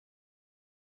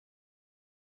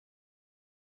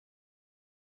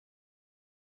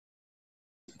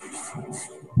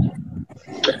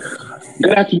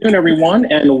Good afternoon, everyone,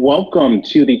 and welcome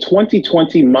to the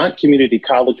 2020 Mott Community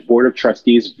College Board of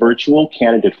Trustees Virtual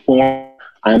Candidate Forum.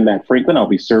 I'm Matt Franklin. I'll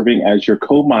be serving as your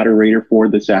co-moderator for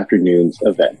this afternoon's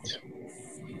event.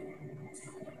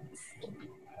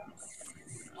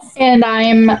 And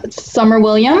I'm Summer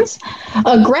Williams,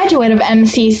 a graduate of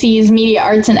MCC's Media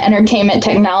Arts and Entertainment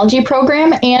Technology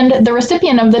program and the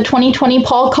recipient of the 2020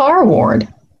 Paul Carr Award.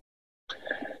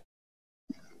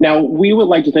 Now, we would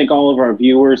like to thank all of our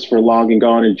viewers for logging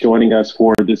on and joining us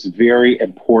for this very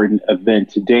important event.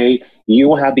 Today, you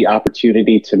will have the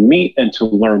opportunity to meet and to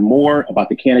learn more about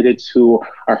the candidates who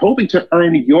are hoping to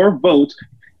earn your vote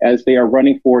as they are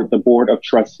running for the Board of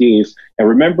Trustees. And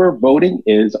remember, voting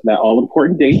is that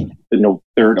all-important date, the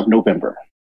 3rd of November.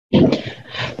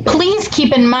 Please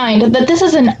keep in mind that this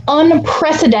is an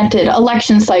unprecedented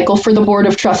election cycle for the Board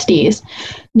of Trustees.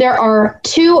 There are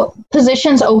 2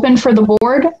 positions open for the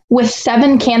board with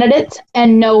 7 candidates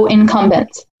and no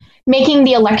incumbents, making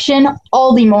the election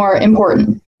all the more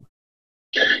important.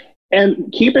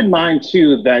 And keep in mind,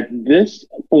 too, that this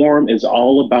forum is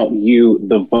all about you,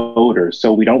 the voter.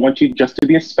 So we don't want you just to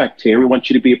be a spectator. We want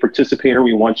you to be a participator.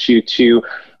 We want you to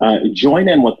join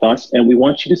in with us, and we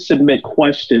want you to submit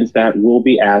questions that will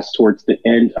be asked towards the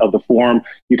end of the forum.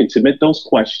 You can submit those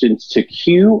questions to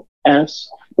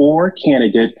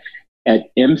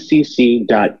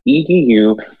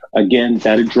qs4candidate@mcc.edu. Again,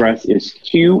 that address is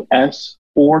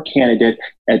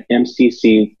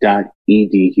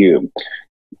qs4candidate@mcc.edu.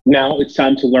 Now it's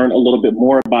time to learn a little bit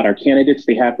more about our candidates.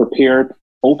 They have prepared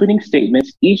opening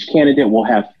statements. Each candidate will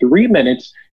have 3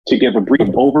 minutes to give a brief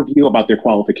overview about their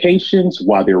qualifications,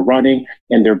 why they're running,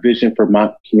 and their vision for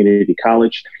Mott Community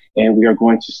College. And we are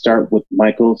going to start with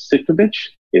Michael Siktovich,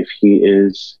 if he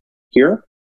is here.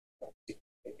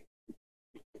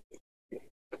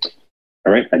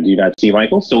 All right, I do not see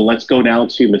Michael, so let's go now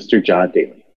to Mr. John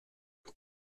Daly.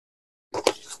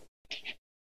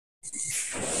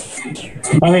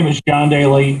 My name is John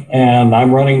Daly, and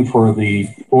I'm running for the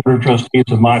Board of Trustees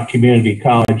of Mott Community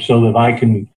College so that I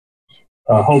can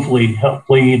hopefully help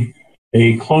lead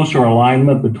a closer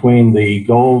alignment between the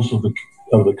goals of the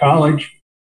college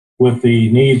with the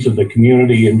needs of the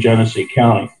community in Genesee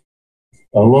County.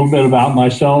 A little bit about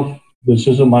myself. This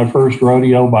isn't my first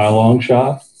rodeo by a long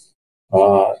shot.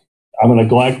 I'm an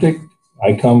eclectic.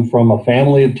 I come from a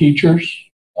family of teachers.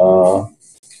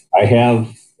 I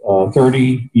have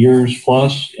 30 years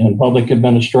plus in public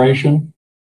administration.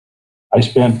 I've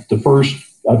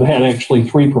had actually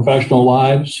 3 professional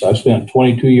lives. I spent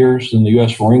 22 years in the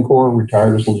U.S. Marine Corps,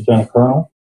 retired as a lieutenant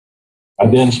colonel. I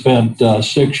then spent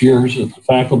 6 years at the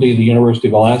faculty of the University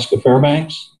of Alaska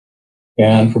Fairbanks.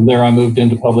 And from there, I moved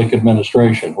into public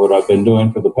administration, what I've been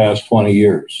doing for the past 20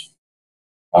 years.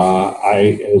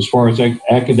 As far as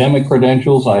academic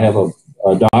credentials, I have a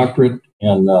doctorate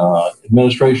in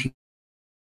administration,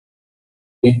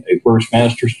 a first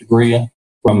master's degree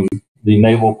from the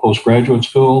Naval Postgraduate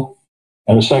School,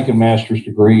 and a second master's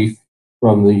degree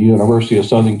from the University of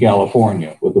Southern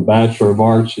California with a Bachelor of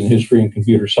Arts in History and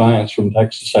Computer Science from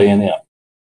Texas A&M.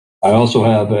 I also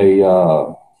have did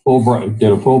a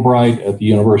Fulbright at the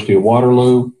University of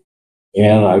Waterloo,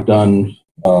 and I've done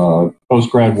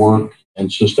postgrad work in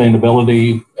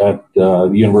sustainability at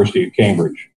the University of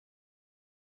Cambridge.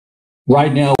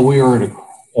 Right now, we are at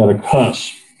a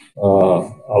cusp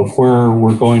of where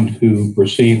we're going to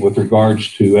proceed with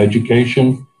regards to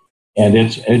education and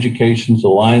its education's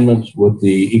alignments with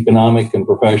the economic and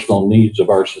professional needs of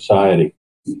our society.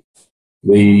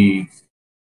 With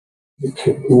the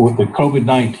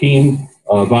COVID-19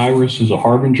 virus is a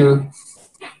harbinger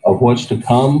of what's to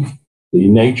come. The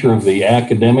nature of the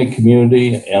academic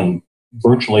community and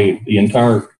virtually the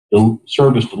entire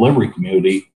service delivery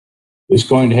community is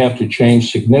going to have to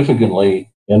change significantly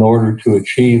in order to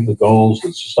achieve the goals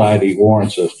that society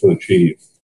warrants us to achieve.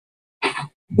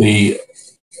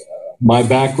 My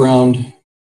background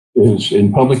is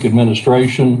in public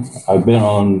administration. I've been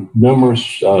on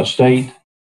numerous state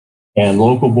and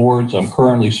local boards. I'm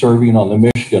currently serving on the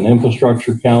Michigan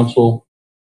Infrastructure Council.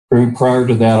 Prior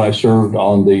to that, I served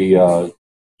on the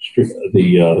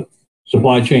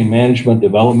Supply Chain Management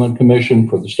Development Commission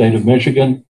for the state of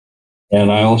Michigan.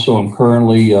 And I also am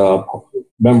currently a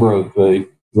member of the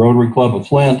Rotary Club of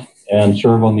Flint and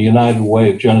serve on the United Way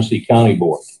of Genesee County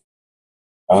Board.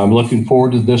 I'm looking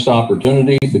forward to this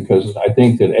opportunity because I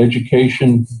think that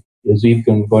education is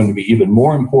going to be even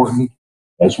more important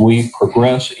as we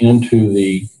progress into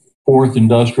the 4th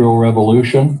Industrial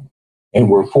Revolution. And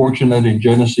we're fortunate in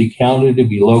Genesee County to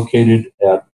be located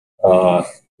at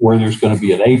where there's going to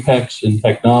be an apex in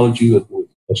technology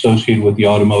associated with the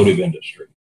automotive industry.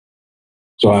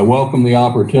 So I welcome the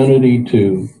opportunity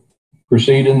to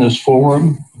proceed in this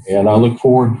forum, and I look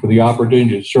forward for the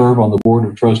opportunity to serve on the Board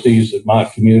of Trustees at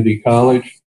Mott Community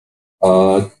College,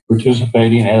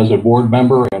 participating as a board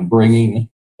member and bringing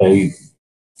a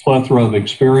plethora of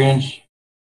experience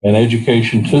and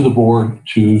education to the board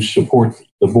to support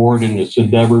the board in its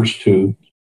endeavors to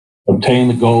obtain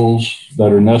the goals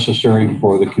that are necessary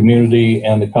for the community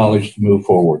and the college to move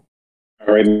forward.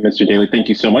 All right, Mr. Daly, thank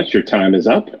you so much. Your time is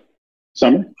up.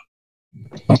 Summer?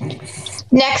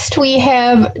 Next, we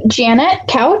have Janet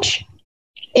Couch.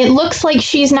 It looks like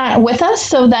she's not with us,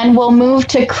 so then we'll move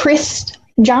to Chris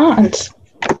Johns.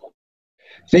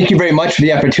 Thank you very much for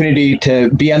the opportunity to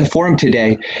be on the forum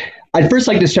today. I'd first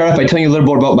like to start off by telling you a little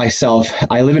more about myself.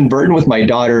 I live in Burton with my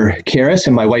daughter, Karis,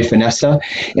 and my wife, Vanessa,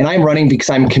 and I'm running because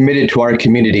I'm committed to our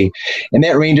community. And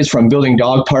that ranges from building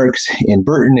dog parks in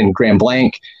Burton and Grand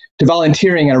Blanc to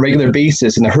volunteering on a regular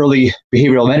basis in the Hurley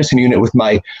Behavioral Medicine Unit with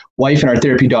my wife and our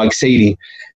therapy dog, Sadie,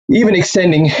 even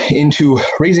extending into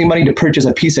raising money to purchase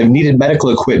a piece of needed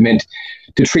medical equipment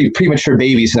to treat premature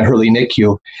babies in the Hurley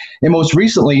NICU. And most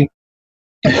recently,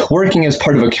 working as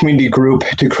part of a community group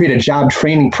to create a job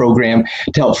training program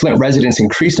to help Flint residents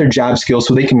increase their job skills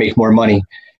so they can make more money.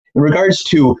 In regards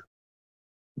to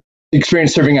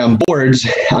experience serving on boards,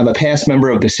 I'm a past member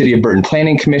of the City of Burton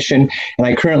Planning Commission, and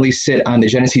I currently sit on the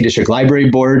Genesee District Library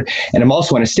Board, and I'm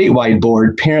also on a statewide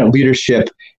board, Parent Leadership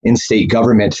in State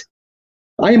Government.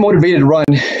 I am motivated to run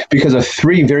because of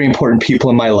three very important people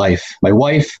in my life: my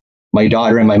wife, my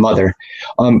daughter, and my mother.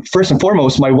 First and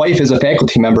foremost, my wife is a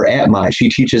faculty member at Mott. She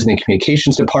teaches in the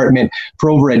communications department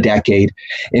for over a decade,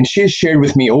 and she has shared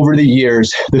with me over the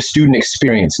years the student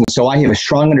experience. And so I have a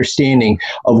strong understanding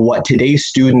of what today's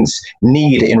students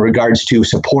need in regards to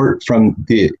support from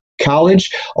the college,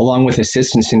 along with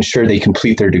assistance to ensure they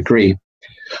complete their degree.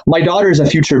 My daughter is a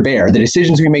future bear. The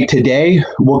decisions we make today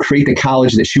will create the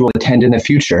college that she will attend in the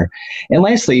future. And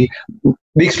lastly,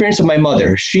 the experience of my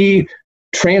mother. She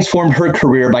transformed her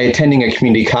career by attending a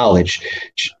community college.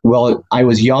 Well, I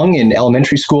was young in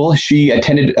elementary school. She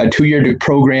attended a 2-year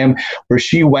program where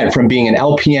she went from being an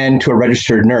LPN to a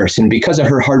registered nurse. And because of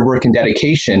her hard work and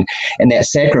dedication and that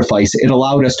sacrifice, it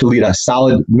allowed us to lead a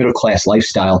solid middle-class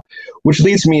lifestyle, which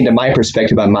leads me into my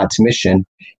perspective on Mott's mission.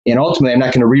 And ultimately, I'm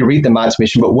not going to reread the Mott's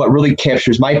mission, but what really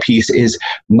captures my piece is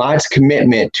Mott's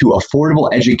commitment to affordable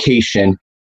education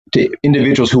to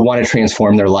individuals who want to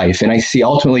transform their life. And I see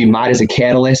ultimately Mott as a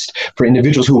catalyst for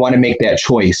individuals who want to make that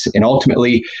choice. And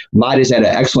ultimately, Mott is at an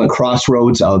excellent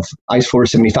crossroads of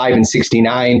I-475 and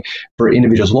 69 for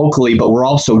individuals locally, but we're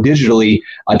also digitally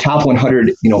a top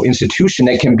 100 institution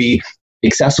that can be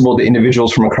accessible to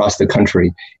individuals from across the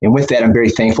country. And with that, I'm very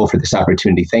thankful for this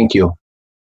opportunity. Thank you.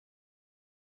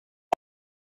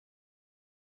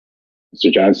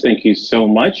 Mr. Johns, thank you so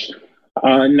much.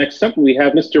 Next up, we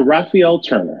have Mr. Raphael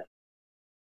Turner.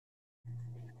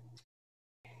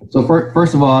 So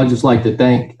first of all, I'd just like to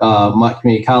thank Mott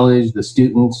Community College, the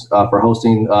students for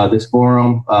hosting this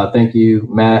forum. Thank you,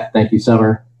 Matt. Thank you,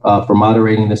 Summer, for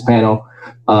moderating this panel.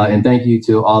 And thank you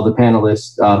to all the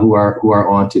panelists who are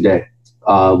on today.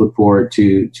 Look forward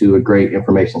to a great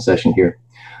information session here.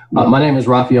 My name is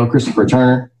Raphael Christopher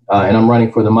Turner, and I'm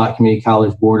running for the Mott Community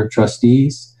College Board of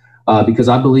Trustees. Because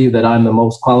I believe that I'm the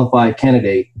most qualified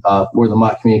candidate for the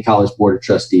Mott Community College Board of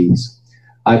Trustees.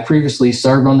 I previously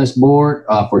served on this board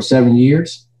for 7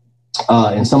 years,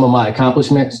 and some of my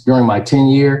accomplishments during my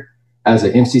 10-year as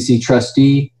an MCC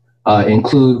trustee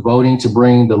include voting to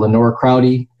bring the Lenore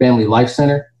Crowdy Family Life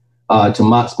Center to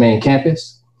Mott's main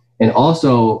campus, and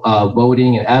also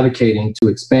voting and advocating to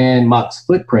expand Mott's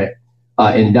footprint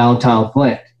in downtown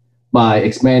Flint by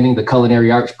expanding the culinary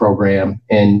arts program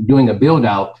and doing a build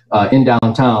out in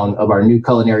downtown of our new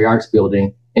culinary arts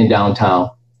building in downtown.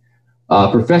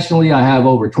 Professionally, I have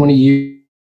over 20 years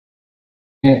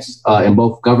in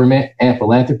both government and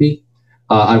philanthropy.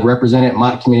 I've represented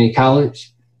Mott Community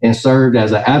College and served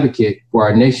as an advocate for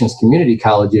our nation's community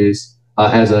colleges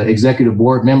as an executive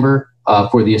board member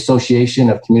for the Association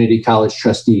of Community College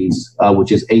Trustees,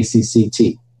 which is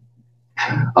ACCT.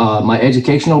 My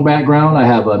educational background, I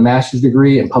have a master's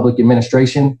degree in public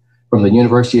administration from the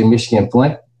University of Michigan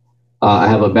Flint. I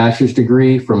have a bachelor's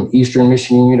degree from Eastern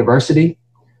Michigan University,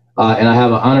 and I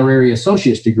have an honorary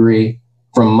associate's degree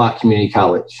from Mott Community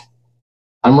College.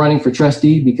 I'm running for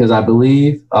trustee because I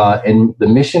believe in the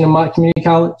mission of Mott Community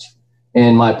College,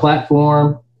 and my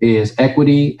platform is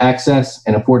equity, access,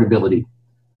 and affordability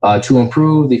to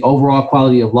improve the overall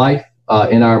quality of life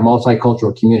in our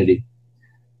multicultural community.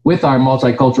 With our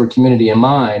multicultural community in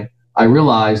mind, I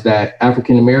realize that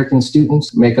African American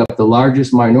students make up the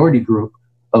largest minority group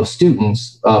of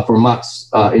students for Mott's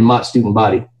in Mott's student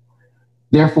body.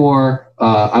 Therefore,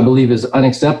 I believe it's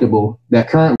unacceptable that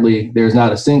currently there's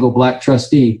not a single Black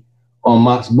trustee on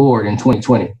Mott's board in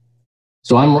 2020.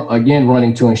 So I'm again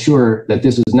running to ensure that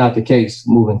this is not the case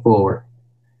moving forward.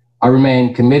 I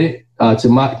remain committed to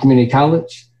Mott Community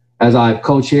College as I've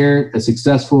co-chaired a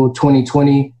successful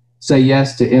 2020 Say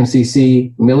Yes to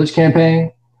MCC millage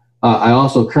campaign. I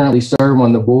also currently serve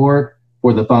on the board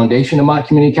for the foundation of Mott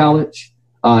Community College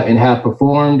and have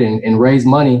performed and raised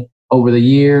money over the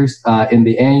years in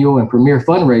the annual and premier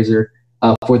fundraiser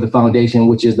for the foundation,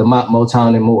 which is the Mott,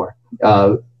 Motown, and More.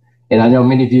 And I know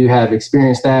many of you have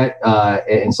experienced that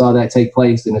and saw that take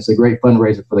place, and it's a great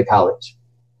fundraiser for the college.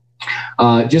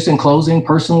 Just in closing,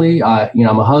 personally,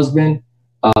 I'm a husband,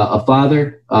 a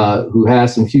father who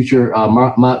has some future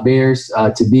Mott Bears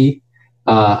to be.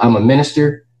 I'm a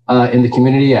minister in the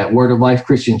community at Word of Life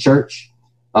Christian Church.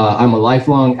 I'm a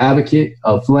lifelong advocate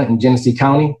of Flint and Genesee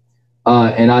County,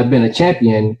 and I've been a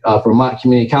champion for Mott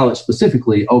Community College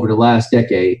specifically over the last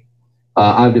decade.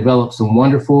 I've developed some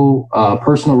wonderful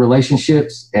personal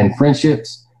relationships and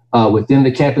friendships within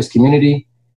the campus community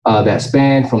that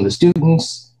span from the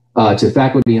students to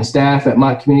faculty and staff at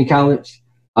Mott Community College.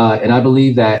 And I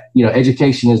believe that,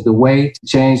 education is the way to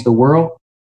change the world.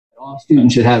 All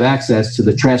students should have access to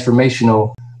the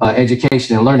transformational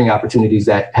education and learning opportunities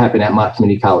that happen at Mott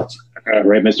Community College. All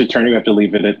right, Mr. Turner, you have to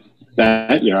leave it at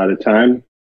that. You're out of time.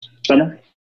 Summer?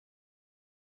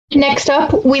 Next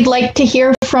up, we'd like to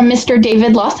hear from Mr.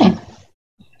 David Lossing.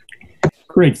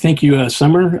 Great. Thank you,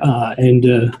 Summer,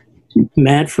 and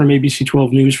Matt from ABC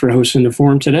 12 News for hosting the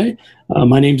forum today.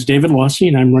 My name is David Lossing,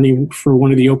 and I'm running for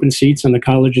one of the open seats on the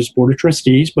college's Board of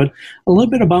Trustees. But a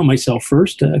little bit about myself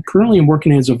first. Currently, I'm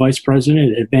working as a vice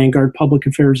president at Vanguard Public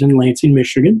Affairs in Lansing,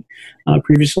 Michigan.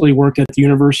 Previously worked at the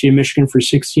University of Michigan for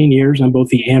 16 years on both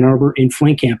the Ann Arbor and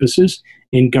Flint campuses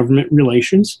in government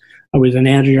relations. I was an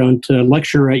adjunct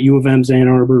lecturer at U of M's Ann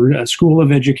Arbor School of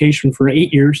Education for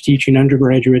 8 years, teaching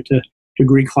undergraduate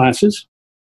degree classes.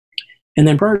 And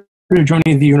then prior to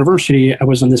joining the university, I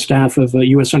was on the staff of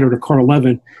U.S. Senator Carl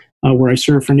Levin, where I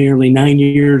served for nearly 9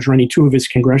 years, running 2 of his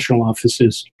congressional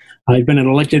offices. I've been an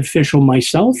elected official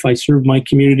myself. I served my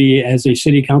community as a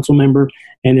city council member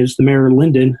and as the mayor of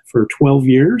Linden for 12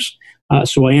 years.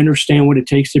 So I understand what it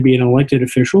takes to be an elected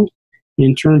official.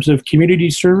 In terms of community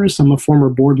service, I'm a former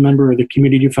board member of the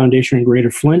Community Foundation in Greater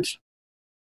Flint.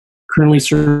 Currently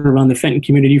serve on the Fenton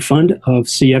Community Fund of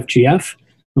CFGF.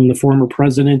 I'm the former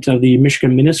president of the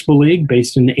Michigan Municipal League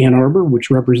based in Ann Arbor,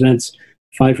 which represents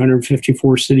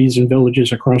 554 cities and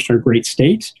villages across our great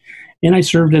state. And I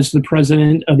served as the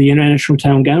president of the International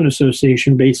Town Gown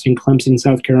Association based in Clemson,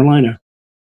 South Carolina.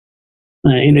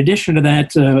 In addition to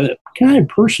that, kind of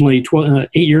personally, 8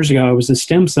 years ago, I was a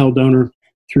stem cell donor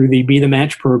through the Be the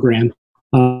Match program,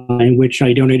 in which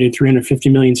I donated 350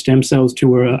 million stem cells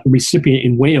to a recipient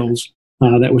in Wales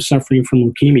that was suffering from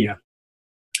leukemia.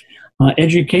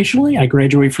 Educationally, I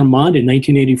graduated from Mott in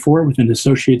 1984 with an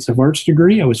Associates of Arts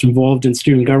degree. I was involved in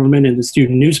student government and the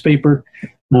student newspaper.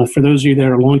 For those of you that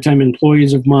are longtime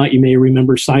employees of Mott, you may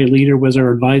remember Cy Leader was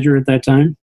our advisor at that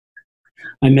time.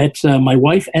 I met my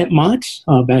wife at Mott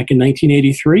back in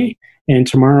 1983, and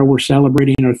tomorrow we're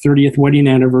celebrating our 30th wedding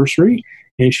anniversary.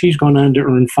 And she's gone on to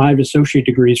earn 5 associate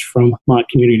degrees from Mott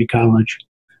Community College.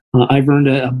 I've earned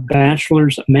a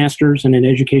bachelor's, master's, and an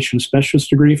education specialist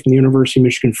degree from the University of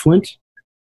Michigan Flint.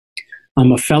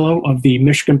 I'm a fellow of the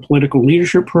Michigan Political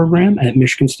Leadership Program at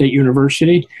Michigan State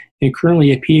University and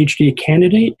currently a PhD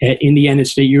candidate at Indiana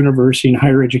State University in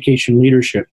higher education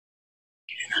leadership.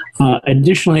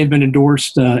 Additionally, I've been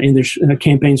endorsed in this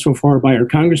campaign so far by our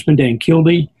Congressman Dan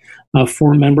Kildee,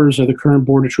 4 members of the current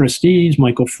Board of Trustees,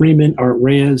 Michael Freeman, Art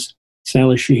Reyes,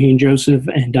 Sally Shaheen Joseph,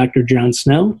 and Dr. John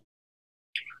Snell.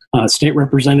 State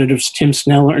Representatives Tim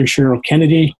Sneller and Cheryl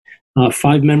Kennedy,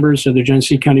 5 members of the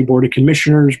Genesee County Board of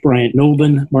Commissioners, Bryant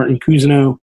Nolden, Martin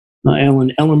Cousineau,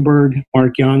 Ellen Ellenberg,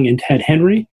 Mark Young, and Ted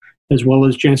Henry, as well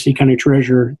as Genesee County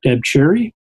Treasurer Deb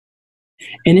Cherry.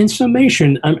 And in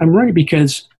summation, I'm running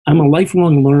because I'm a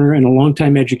lifelong learner and a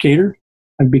longtime educator.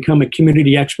 I've become a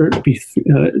community expert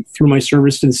through my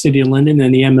service to the City of Linden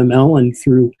and the MML and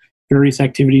through various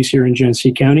activities here in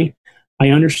Genesee County. I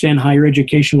understand higher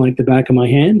education like the back of my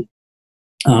hand.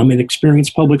 I'm an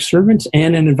experienced public servant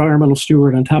and an environmental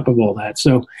steward on top of all that.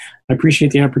 So I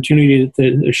appreciate the opportunity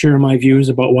to share my views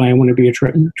about why I want to be a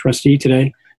trustee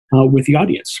today with the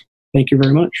audience. Thank you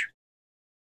very much.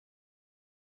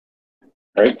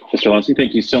 All right, Mr. Lossing,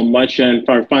 thank you so much. And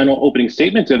for our final opening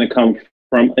statement, it's going to come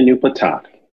from Anu Patak.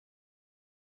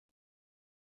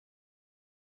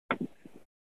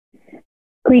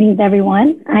 Greetings,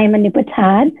 everyone. I am Anupa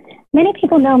Todd. Many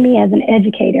people know me as an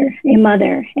educator, a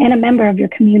mother, and a member of your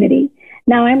community.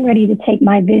 Now I'm ready to take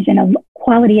my vision of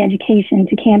quality education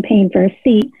to campaign for a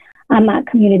seat on Mott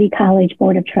Community College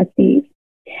Board of Trustees.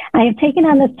 I have taken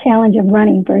on this challenge of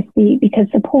running for a seat because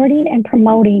supporting and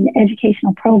promoting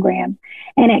educational programs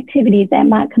and activities at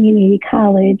Mott Community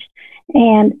College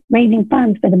and raising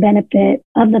funds for the benefit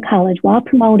of the college while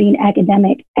promoting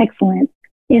academic excellence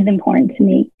is important to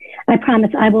me. I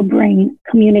promise I will bring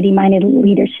community-minded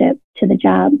leadership to the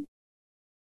job.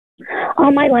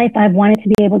 All my life, I've wanted to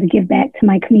be able to give back to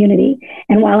my community.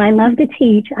 And while I love to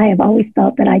teach, I have always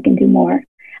felt that I can do more.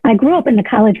 I grew up in the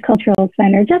College Cultural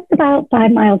Center, just about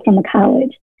 5 miles from the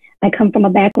college. I come from a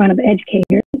background of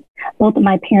educators. Both of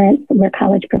my parents were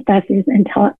college professors and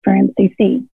taught for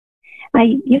MCC.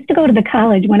 I used to go to the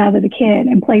college when I was a kid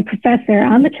and play professor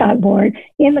on the chalkboard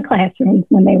in the classrooms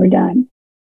when they were done.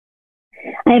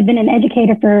 I have been an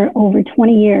educator for over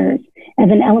 20 years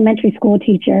as an elementary school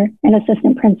teacher, an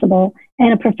assistant principal,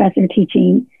 and a professor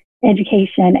teaching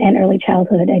education and early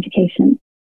childhood education.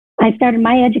 I started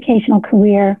my educational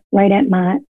career right at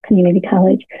Mott Community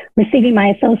College, receiving my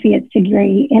associate's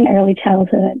degree in early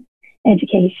childhood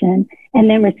education, and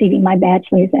then receiving my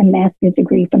bachelor's and master's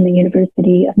degree from the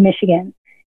University of Michigan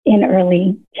in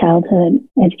early childhood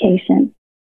education.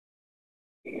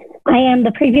 I am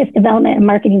the previous development and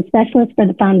marketing specialist for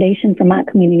the Foundation for Mott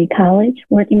Community College,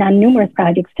 working on numerous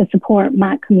projects to support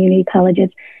Mott Community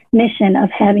College's mission of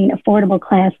having affordable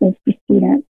classes for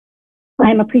students.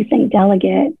 I am a precinct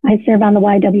delegate. I serve on the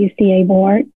YWCA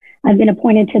board. I've been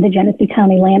appointed to the Genesee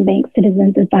County Land Bank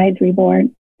Citizens Advisory Board.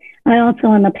 I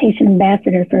also am a patient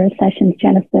ambassador for Sessions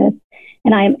Genesis,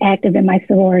 and I am active in my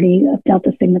sorority of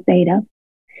Delta Sigma Theta.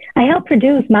 I help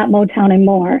produce Mott Motown and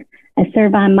more. I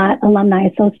serve on Mott Alumni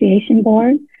Association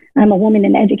Board. I'm a Woman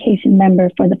in Education member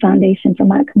for the Foundation for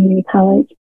Mott Community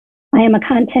College. I am a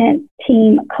content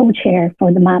team co-chair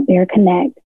for the Mott Bear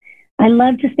Connect. I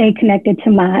love to stay connected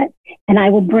to Mott, and I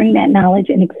will bring that knowledge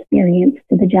and experience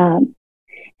to the job.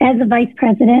 As the Vice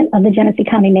President of the Genesee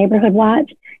County Neighborhood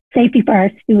Watch, safety for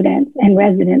our students and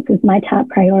residents is my top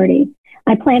priority.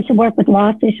 I plan to work with law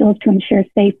officials to ensure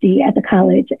safety at the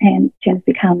college and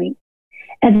Genesee County.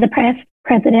 As the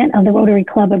president of the Rotary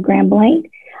Club of Grand Blanc,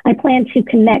 I plan to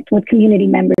connect with community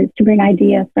members to bring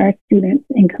ideas for our students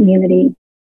and community.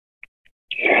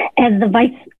 As the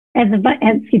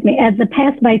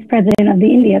past vice president of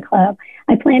the India Club,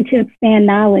 I plan to expand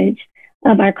knowledge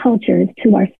of our cultures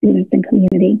to our students and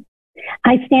community.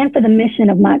 I stand for the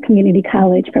mission of Mott Community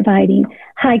College, providing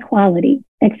high quality,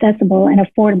 accessible, and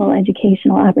affordable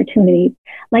educational opportunities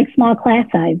like small class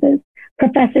sizes,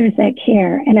 professors that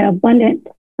care, and an abundance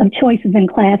of choices in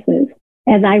classes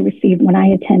as I received when I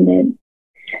attended.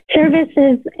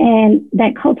 Services and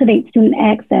that cultivate student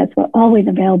access were always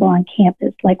available on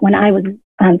campus, like when I was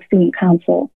on student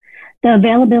council. The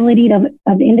availability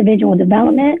of individual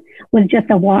development was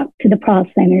just a walk to the Prowl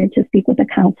Center to speak with a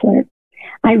counselor.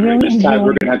 I really This time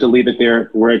we're going to have to leave it there.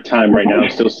 We're at time right now.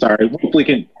 I'm so sorry. Hopefully we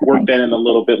can work that in a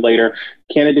little bit later.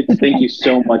 Candidates, thank you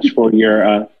so much for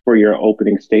your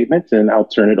opening statements, and I'll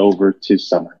turn it over to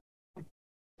Summer.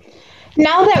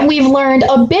 Now that we've learned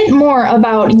a bit more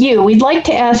about you, we'd like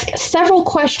to ask several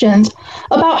questions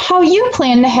about how you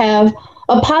plan to have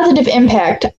a positive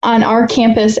impact on our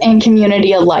campus and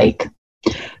community alike.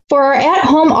 For our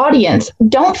at-home audience,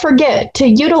 don't forget to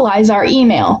utilize our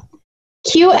email,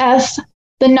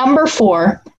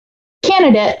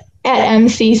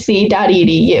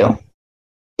 qs4candidate@mcc.edu,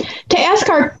 to ask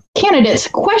our candidates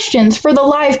questions for the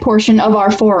live portion of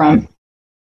our forum.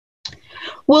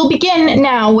 We'll begin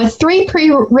now with 3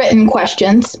 pre-written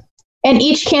questions, and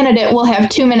each candidate will have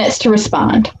 2 minutes to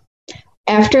respond.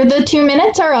 After the 2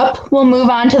 minutes are up, we'll move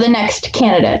on to the next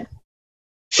candidate.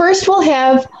 First, we'll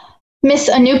have Ms.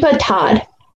 Anupa Todd,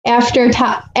 after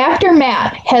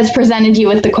Matt has presented you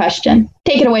with the question.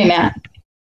 Take it away, Matt.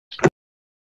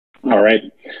 All right.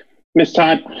 Ms.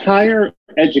 Todd, higher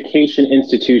education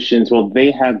institutions, well,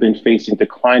 they have been facing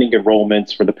declining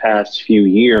enrollments for the past few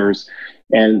years,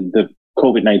 and the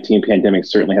COVID-19 pandemic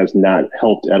certainly has not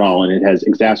helped at all, and it has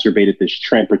exacerbated this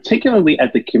trend, particularly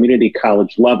at the community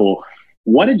college level.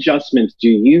 What adjustments do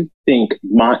you think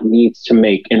Mott needs to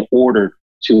make in order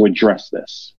to address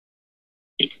this?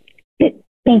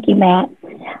 Thank you, Matt.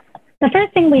 The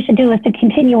first thing we should do is to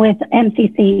continue with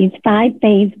MCC's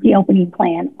 5-phase reopening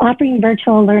plan, offering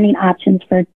virtual learning options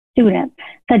for students,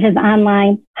 such as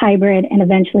online, hybrid, and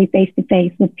eventually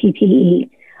face-to-face with PPE.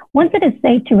 Once it is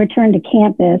safe to return to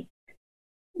campus,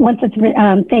 once it's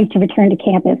safe to return to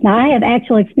campus. Now, I have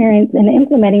actual experience in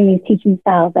implementing these teaching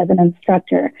styles as an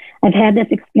instructor. I've had this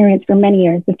experience for many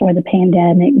years before the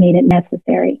pandemic made it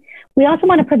necessary. We also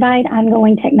want to provide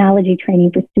ongoing technology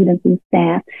training for students and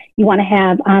staff. You want to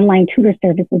have online tutor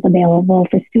services available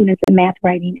for students in math,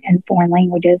 writing, and foreign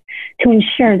languages to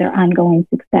ensure their ongoing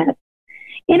success.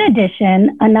 In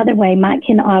addition, another way Mott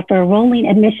can offer rolling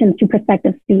admissions to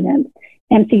prospective students.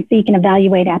 MCC can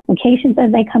evaluate applications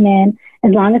as they come in,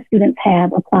 as long as students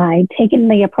have applied, taken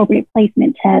the appropriate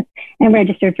placement test, and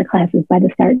registered for classes by the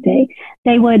start date.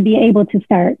 They would be able to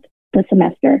start the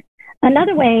semester.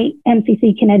 Another way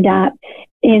MCC can adapt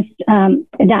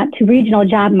to regional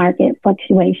job market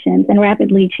fluctuations and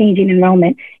rapidly changing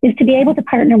enrollment is to be able to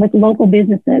partner with local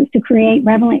businesses to create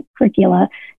relevant curricula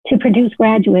to produce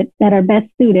graduates that are best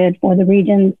suited for the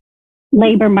region's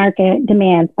labor market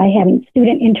demands by having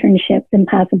student internships and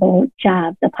possible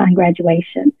jobs upon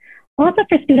graduation. Also,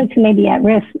 for students who may be at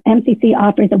risk, MCC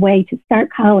offers a way to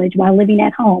start college while living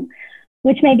at home,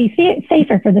 which may be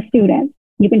safer for the students.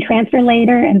 You can transfer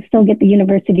later and still get the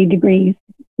university degrees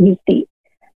you seek.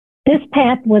 This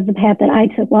path was the path that I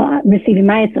took while receiving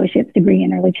my associate's degree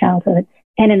in early childhood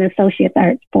and an associate's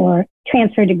arts for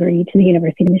transfer degree to the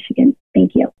University of Michigan.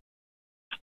 Thank you.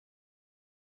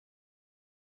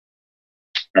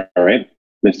 All right.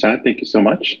 Ms. Todd, thank you so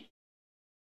much.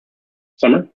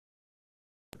 Summer?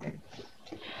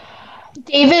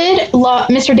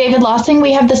 Mr. David Lossing,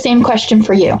 we have the same question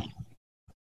for you.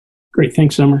 Great.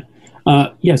 Thanks, Summer.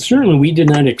 Yes, certainly we did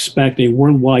not expect a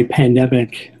worldwide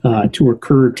pandemic to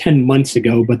occur 10 months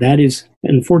ago, but that is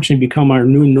unfortunately become our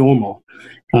new normal.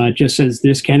 Just as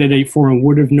this candidate forum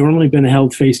would have normally been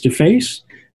held face-to-face,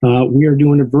 we are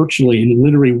doing it virtually, and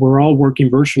literally we're all working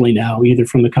virtually now, either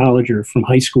from the college or from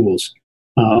high schools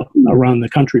around the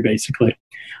country, basically.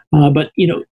 But, you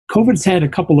know, COVID's had a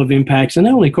couple of impacts, and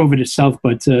not only COVID itself,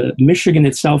 but Michigan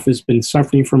itself has been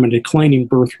suffering from a declining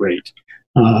birth rate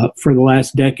for the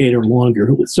last decade or longer.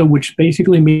 So, which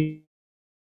basically means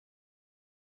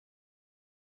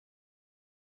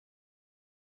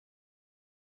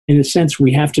in a sense,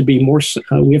 we have to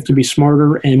be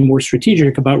smarter and more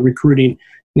strategic about recruiting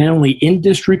not only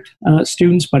in-district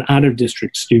students, but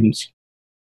out-of-district students.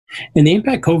 And the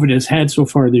impact COVID has had so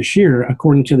far this year,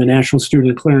 according to the National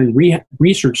Student Clearing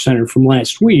Research Center from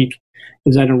last week,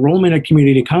 is that enrollment at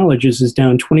community colleges is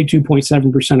down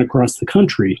 22.7% across the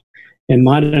country. And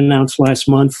Mott announced last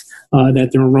month that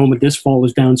their enrollment this fall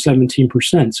is down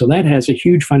 17%. So that has a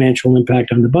huge financial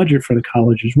impact on the budget for the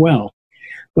college as well.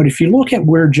 But if you look at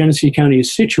where Genesee County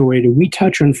is situated, we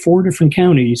touch on 4 different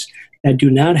counties that do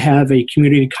not have a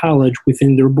community college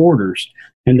within their borders.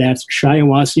 And that's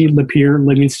Shiawassee, Lapeer,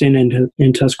 Livingston,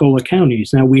 and Tuscola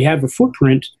counties. Now, we have a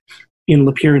footprint in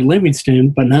Lapeer and Livingston,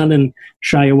 but not in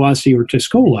Shiawassee or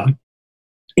Tuscola.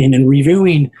 And in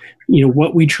reviewing, you know,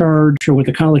 what we charge or what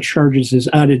the college charges as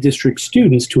out-of-district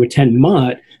students to attend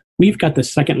Mott, we've got the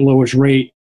second lowest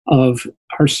rate of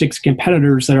our 6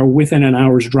 competitors that are within an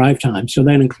hour's drive time. So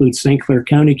that includes St. Clair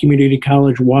County Community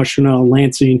College, Washtenaw,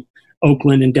 Lansing,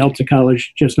 Oakland, and Delta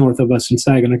College just north of us in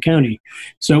Saginaw County.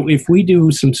 So if we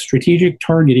do some strategic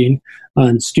targeting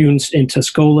on students in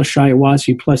Tuscola,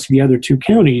 Shiawassee, plus the other 2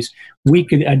 counties, we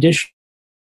could additionally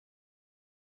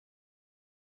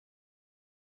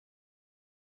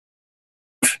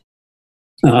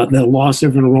the loss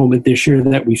of enrollment this year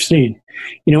that we've seen.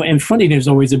 You know, and funding is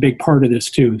always a big part of this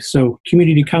too. So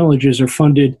community colleges are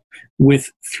funded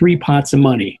with 3 pots of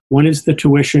money. One is the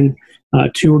tuition,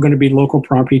 2 are going to be local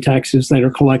property taxes that are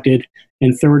collected,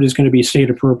 and 3rd is going to be state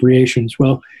appropriations.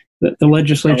 Well, the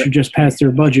legislature just passed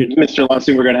their budget. Mr.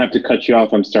 Lossing, we're going to have to cut you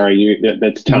off. I'm sorry.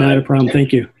 That's time. Not a problem.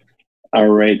 Thank you. All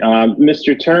right.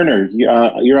 Mr. Turner,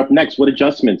 you're up next. What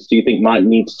adjustments do you think Mott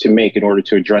needs to make in order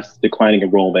to address declining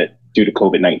enrollment due to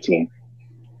COVID-19?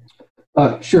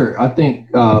 Sure. I think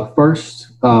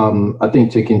first, I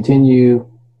think to continue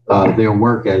their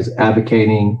work as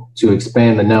advocating to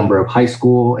expand the number of high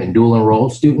school and dual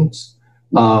enrolled students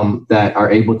that are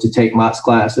able to take Mott's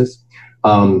classes.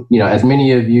 You know, as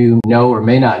many of you know or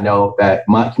may not know, that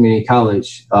Mott Community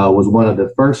College was one of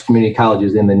the first community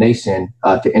colleges in the nation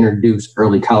to introduce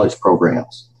early college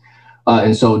programs.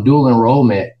 And so dual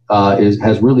enrollment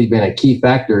has really been a key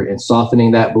factor in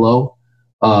softening that blow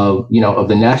of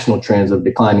the national trends of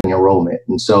declining enrollment.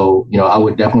 And so, you know, I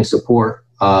would definitely support,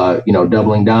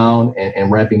 doubling down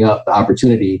and ramping up the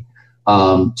opportunity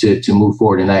to move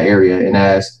forward in that area. And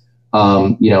as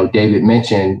David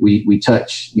mentioned, we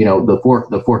touch,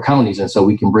 the four counties. And so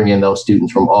we can bring in those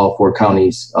students from all 4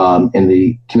 counties in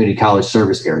the community college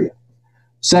service area.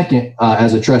 Second,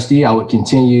 as a trustee, I would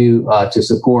continue to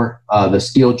support the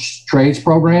skilled trades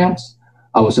programs.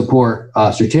 I would support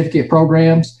certificate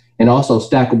programs and also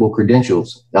stackable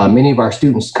credentials. Many of our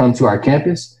students come to our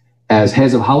campus as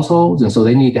heads of households, and so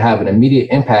they need to have an immediate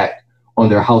impact on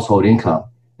their household income.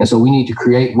 And so we need to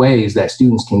create ways that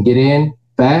students can get in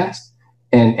fast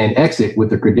and exit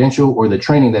with the credential or the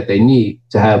training that they need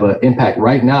to have an impact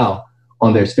right now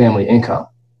on their family income.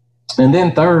 And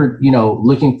then third,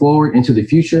 looking forward into the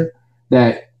future,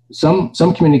 that some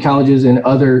community colleges in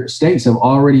other states have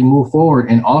already moved forward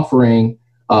in offering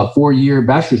 4-year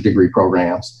bachelor's degree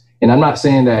programs. And I'm not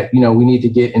saying that, we need to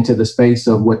get into the space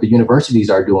of what the universities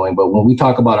are doing, but when we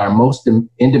talk about our most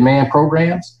in-demand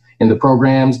programs and the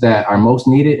programs that are most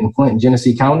needed in Flint and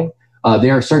Genesee County,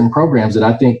 there are certain programs that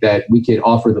I think that we could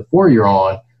offer the 4-year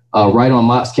on right on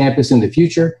Mott's campus in the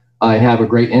future and have a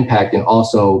great impact and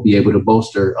also be able to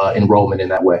bolster enrollment in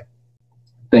that way.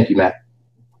 Thank you, Matt.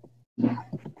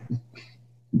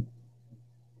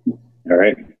 All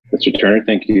right, Mr. Turner,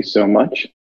 thank you so much.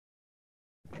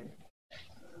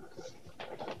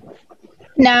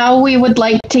 Now we would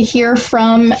like to hear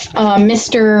from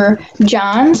Mr.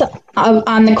 Johns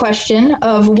on the question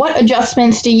of what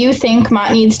adjustments do you think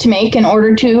Mott needs to make in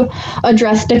order to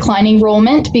address declining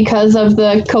enrollment because of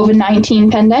the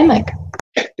COVID-19 pandemic?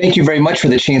 Thank you very much for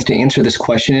the chance to answer this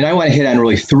question. And I want to hit on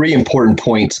really 3 important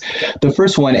points. The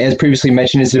first one, as previously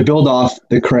mentioned, is to build off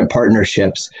the current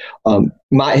partnerships.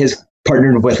 Mott has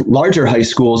partnered with larger high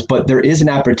schools, but there is an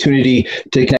opportunity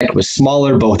to connect with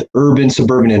smaller, both urban,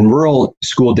 suburban, and rural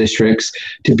school districts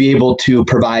to be able to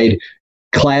provide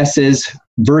classes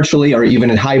virtually or even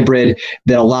in hybrid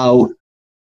that allow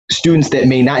students that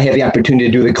may not have the opportunity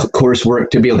to do the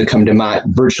coursework to be able to come to Mott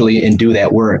virtually and do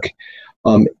that work.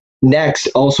 Next,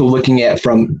 also looking at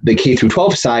from the K through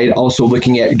 12 side, also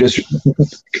looking at just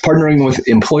partnering with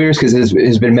employers, because as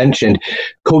has been mentioned,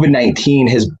 COVID-19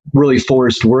 has really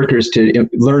forced workers to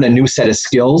learn a new set of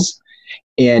skills.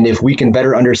 And if we can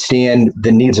better understand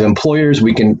the needs of employers,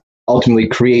 we can ultimately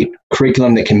create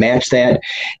curriculum that can match that.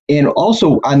 And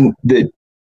also on the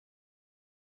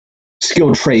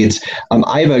skilled trades,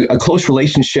 I have a close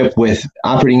relationship with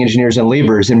operating engineers and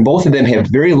laborers, and both of them have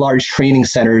very large training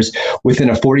centers within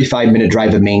a 45-minute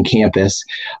drive of main campus.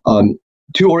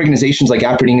 2 organizations like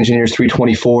Operating Engineers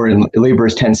 324 and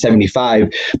Laborers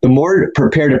 1075, the more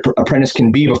prepared an apprentice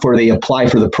can be before they apply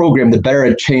for the program, the better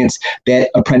a chance that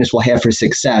apprentice will have for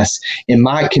success. And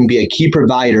Mott can be a key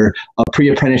provider of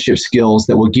pre-apprenticeship skills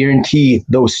that will guarantee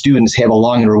those students have a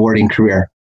long and rewarding career.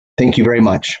 Thank you very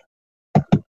much.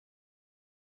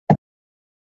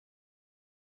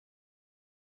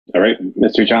 All right,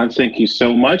 Mr. Johns, thank you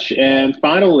so much. And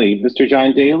finally, Mr.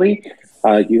 John Daly,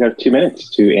 you have 2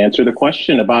 minutes to answer the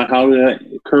question about how to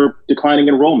curb declining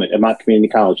enrollment at Mott Community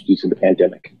College due to the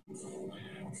pandemic.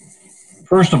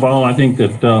 First of all, I think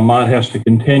that Mott has to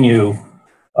continue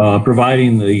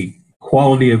providing the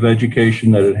quality of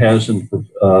education that it has in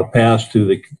past to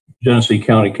the Genesee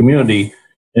County community,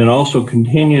 and also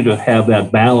continue to have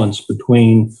that balance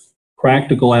between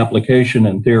practical application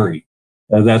and theory.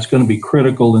 That's going to be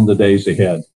critical in the days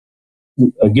ahead.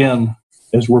 Again,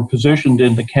 as we're positioned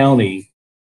in the county,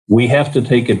 we have to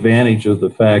take advantage of the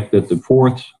fact that the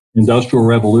 4th industrial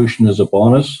revolution is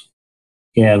upon us,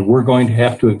 and we're going to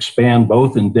have to expand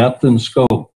both in depth and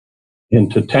scope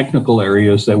into technical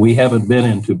areas that we haven't been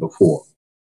into before.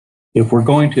 If we're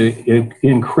going to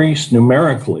increase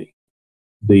numerically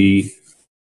the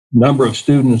number of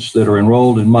students that are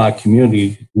enrolled in my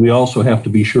community, we also have to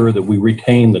be sure that we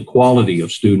retain the quality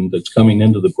of student that's coming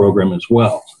into the program as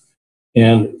well.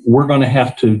 And we're going to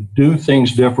have to do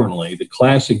things differently. The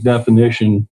classic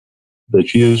definition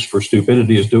that's used for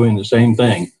stupidity is doing the same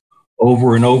thing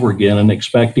over and over again and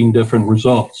expecting different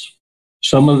results.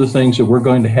 Some of the things that we're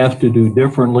going to have to do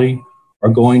differently are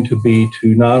going to be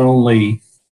to not only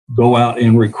go out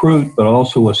and recruit, but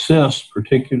also assist,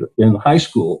 particularly in high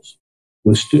schools,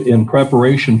 in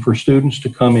preparation for students to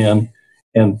come in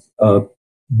and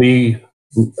be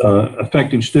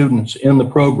effective students in the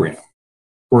program.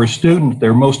 For a student,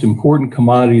 their most important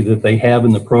commodity that they have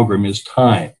in the program is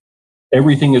time.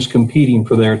 Everything is competing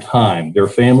for their time, their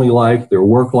family life, their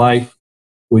work life,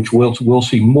 which we'll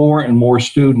see more and more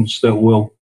students that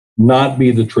will not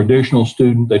be the traditional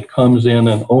student that comes in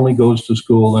and only goes to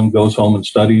school and goes home and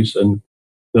studies and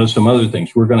does some other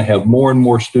things. We're going to have more and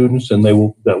more students, and that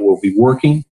will be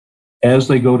working as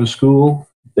they go to school.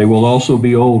 They will also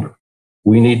be older.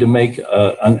 We need to make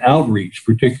an outreach,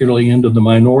 particularly into the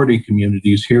minority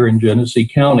communities here in Genesee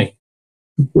County,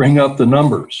 bring up the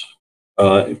numbers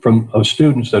of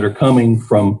students that are coming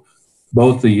from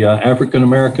both the African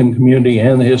American community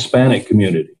and the Hispanic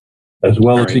community, as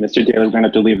well as Mr. Daly, we're going to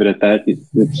have to leave it at that.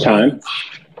 It's time.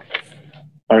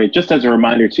 All right, just as a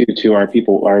reminder to our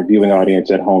people, our viewing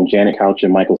audience at home, Janet Couch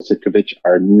and Michael Sitkovich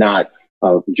are not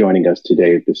joining us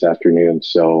today this afternoon,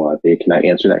 so they cannot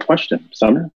answer that question.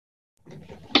 Summer?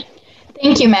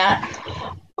 Thank you, Matt.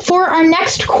 For our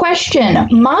next question,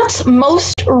 Mott's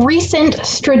most recent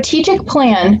strategic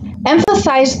plan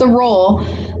emphasized the role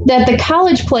that the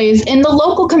college plays in the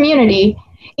local community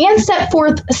and set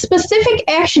forth specific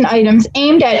action items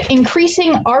aimed at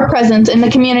increasing our presence in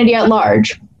the community at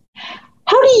large.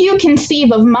 How do you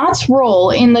conceive of Mott's role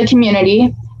in the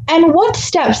community, and what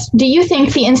steps do you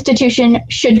think the institution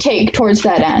should take towards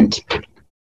that end?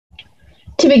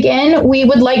 To begin, we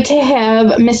would like to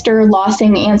have Mr.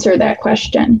 Lossing answer that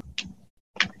question.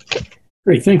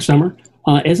 Great, thanks, Summer.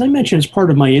 As I mentioned as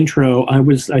part of my intro,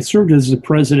 I served as the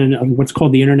president of what's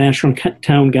called the International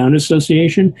Town Gown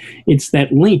Association. It's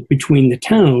that link between the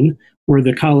town, where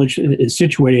the college is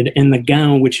situated, and the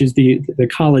gown, which is the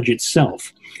college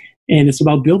itself. And it's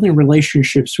about building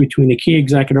relationships between the key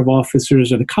executive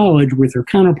officers of the college with their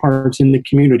counterparts in the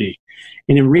community.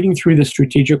 And in reading through the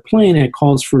strategic plan, it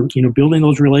calls for building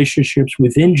those relationships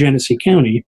within Genesee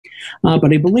County.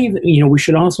 But I believe that, we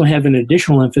should also have an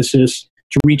additional emphasis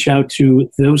to reach out to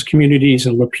those communities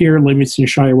in Lapeer, Livingston,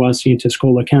 Shiawassee, and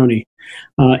Tuscola County.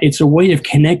 It's a way of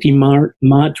connecting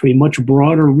Mott to a much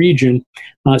broader region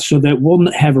so that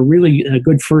we'll have a really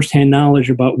good firsthand knowledge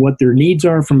about what their needs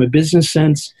are from a business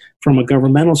sense, from a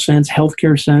governmental sense,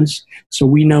 healthcare sense, so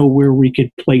we know where we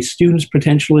could place students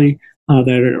potentially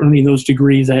that are earning those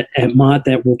degrees at Mott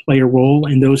that will play a role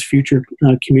in those future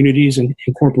communities and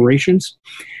corporations.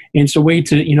 And it's a way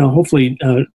to, hopefully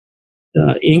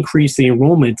increase the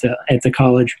enrollment at the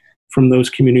college from those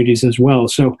communities as well.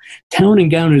 So town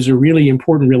and gown is a really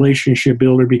important relationship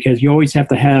builder because you always have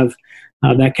to have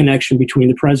that connection between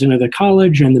the president of the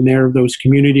college and the mayor of those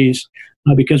communities,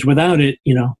 because without it,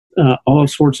 all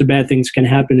sorts of bad things can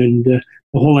happen. And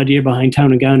the whole idea behind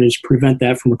town and gown is prevent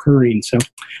that from occurring. So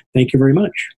thank you very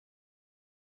much.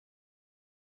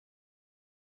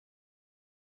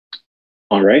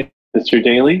 All right, Mr.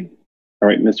 Daly. All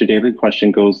right, Mr. Daly, the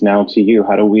question goes now to you.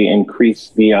 How do we increase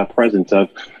the presence of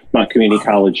Mott Community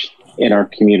College in our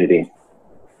community?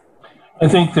 I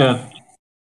think that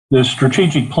the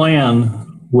strategic plan,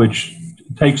 which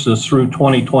takes us through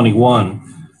 2021,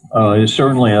 is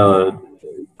certainly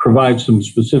provides some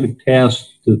specific tasks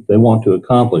that they want to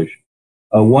accomplish.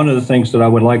 One of the things that I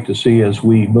would like to see as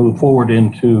we move forward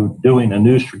into doing a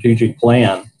new strategic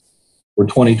plan for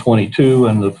 2022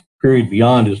 and the period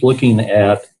beyond is looking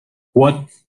at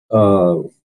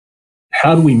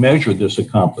how do we measure this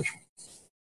accomplishment?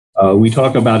 We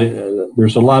talk about it,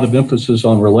 there's a lot of emphasis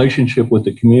on relationship with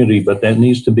the community, but that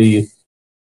needs to be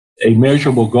a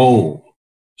measurable goal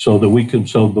so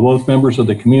that both members of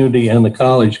the community and the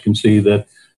college can see that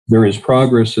there is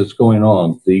progress that's going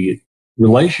on. The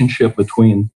relationship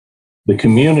between the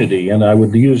community, and I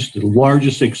would use the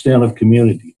largest extent of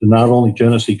community, not only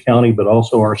Genesee County, but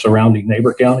also our surrounding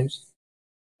neighbor counties,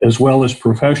 as well as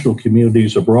professional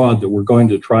communities abroad that we're going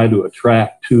to try to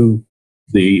attract to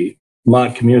the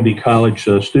Mott Community College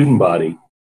student body.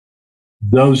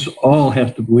 We all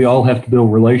have to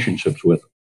build relationships with them.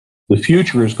 The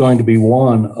future is going to be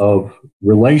one of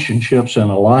relationships and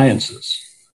alliances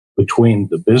between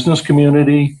the business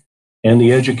community and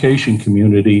the education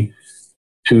community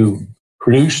to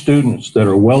produce students that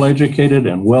are well educated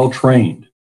and well trained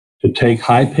to take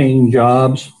high paying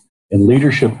jobs and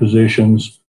leadership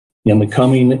positions in the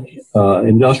coming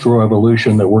industrial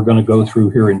revolution that we're going to go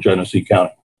through here in Genesee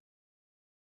County.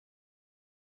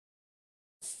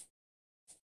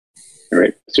 All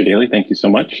right, Mr. Daly, thank you so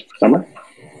much. Summer?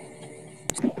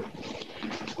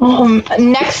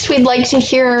 Next, we'd like to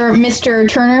hear Mr.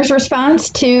 Turner's response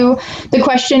to the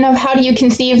question of how do you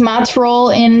conceive Mott's role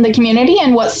in the community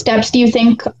and what steps do you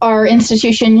think our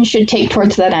institution should take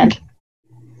towards that end?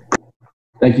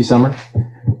 Thank you, Summer.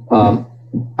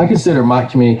 I consider Mott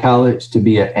Community College to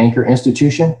be an anchor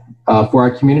institution for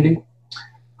our community.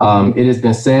 It has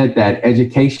been said that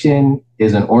education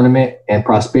is an ornament in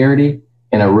prosperity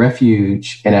and a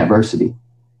refuge in adversity.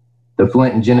 The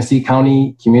Flint and Genesee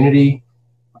County community,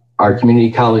 our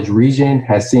community college region,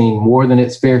 has seen more than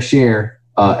its fair share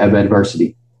of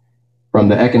adversity, from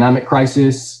the economic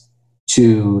crisis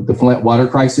to the Flint water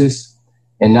crisis,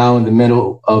 and now in the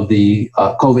middle of the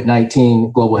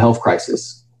COVID-19 global health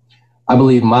crisis. I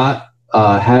believe Mott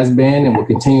has been and will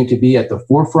continue to be at the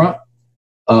forefront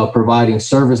of providing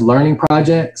service learning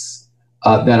projects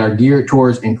that are geared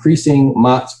towards increasing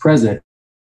Mott's presence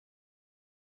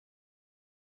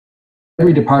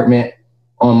every department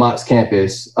on Mott's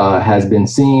campus has been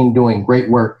seen doing great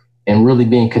work and really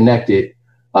being connected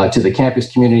to the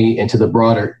campus community and to the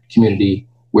broader community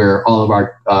where all of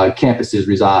our campuses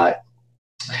reside.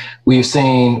 We've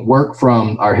seen work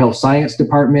from our health science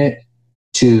department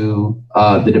to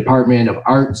the Department of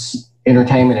Arts,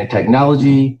 Entertainment, and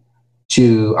Technology,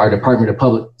 to our Department of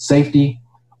Public Safety.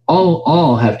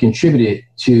 All have contributed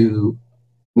to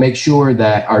make sure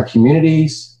that our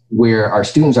communities where our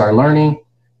students are learning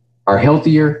are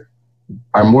healthier,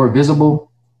 are more visible,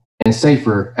 and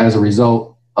safer as a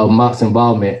result of Mott's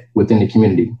involvement within the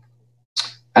community.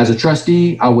 As a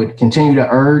trustee, I would continue to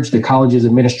urge the college's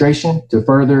administration to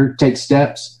further take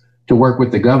steps to work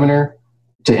with the governor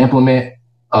to implement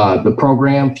the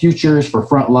program Futures for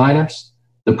Frontliners,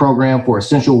 the program for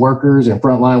essential workers and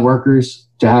frontline workers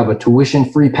to have a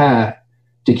tuition-free path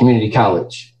to community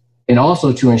college, and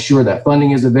also to ensure that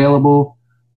funding is available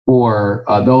for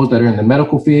those that are in the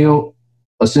medical field,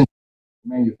 essential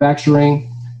manufacturing,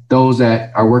 those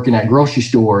that are working at grocery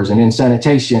stores and in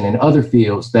sanitation and other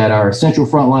fields that are essential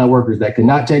frontline workers that could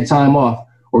not take time off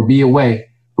or be away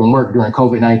from work during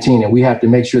COVID-19. And we have to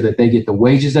make sure that they get the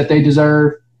wages that they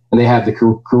deserve and they have the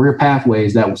career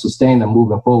pathways that will sustain them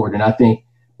moving forward. And I think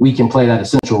we can play that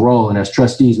essential role. And as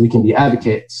trustees, we can be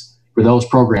advocates for those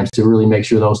programs to really make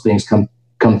sure those things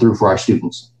come through for our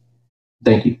students.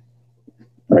 Thank you.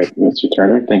 All right, Mr.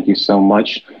 Turner, thank you so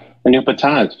much. Anupa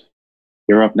Todd,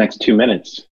 you're up next 2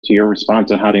 minutes to your response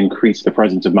on how to increase the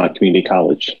presence of Mott Community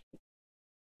College.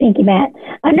 Thank you, Matt.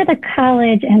 Under the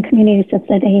college and community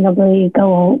sustainability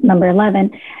goal number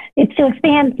 11, it's to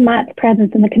expand Mott's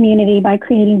presence in the community by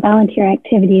creating volunteer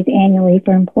activities annually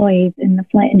for employees in the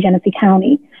Flint and Genesee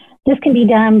County. This can be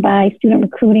done by student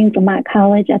recruiting for Mott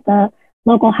College at the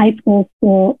local high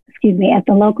school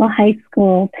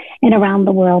and around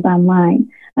the world online.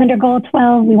 Under Goal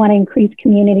 12, we want to increase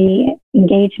community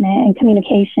engagement and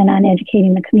communication on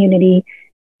educating the community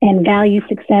and value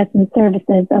success and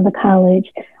services of the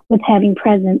college with having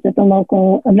presence at the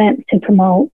local events to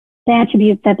promote the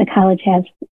attributes that the college has.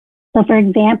 So for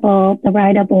example, the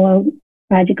Ride Up Oil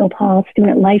Roger Gopal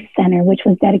Student Life Center, which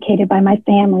was dedicated by my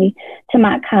family to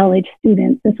Mott College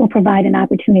students. This will provide an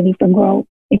opportunity for growth,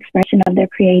 expression of their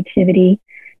creativity,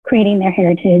 creating their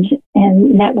heritage,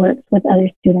 and networks with other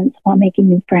students while making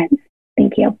new friends.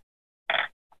 Thank you.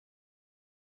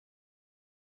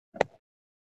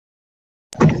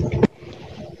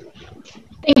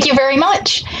 Thank you very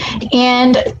much.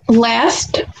 And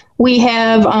last, we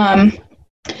have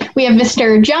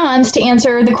Mr. Johns to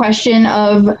answer the question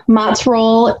of Mott's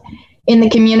role in the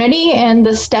community and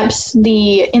the steps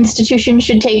the institution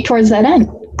should take towards that end.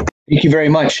 Thank you very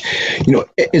much.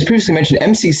 As previously mentioned,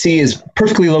 MCC is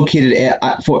perfectly located at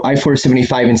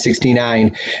I-475 and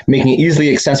 69, making it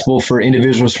easily accessible for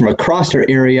individuals from across our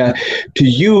area to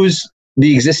use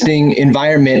the existing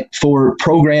environment for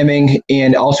programming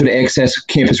and also to access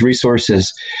campus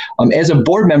resources. As a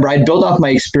board member, I built off my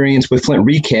experience with Flint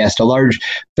Recast, a large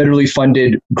federally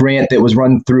funded grant that was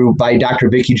run through by Dr.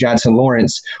 Vicki Johnson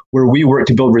Lawrence, where we worked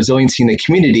to build resiliency in the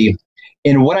community.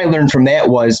 And what I learned from that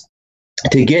was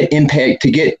to get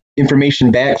information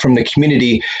back from the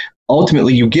community.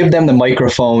 Ultimately, you give them the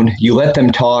microphone, you let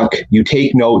them talk, you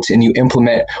take notes, and you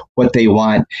implement what they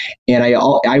want. And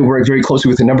I work very closely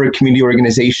with a number of community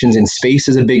organizations, and space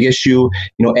is a big issue,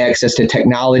 access to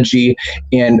technology.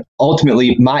 And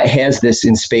ultimately, Mott has this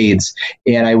in spades.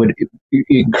 And I would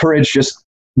encourage just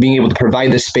being able to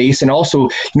provide the space and also,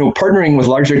 partnering with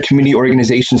larger community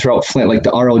organizations throughout Flint, like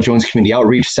the R.L. Jones Community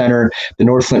Outreach Center, the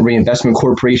North Flint Reinvestment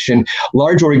Corporation,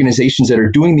 large organizations that are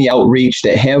doing the outreach,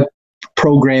 that have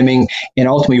programming, and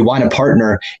ultimately want to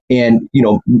partner. And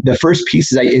the first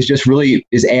piece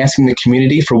is asking the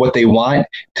community for what they want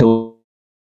to.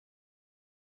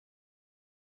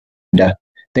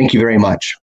 Thank you very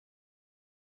much.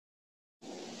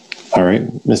 All right,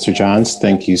 Mr. Johns,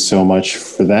 thank you so much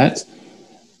for that.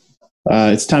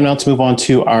 It's time now to move on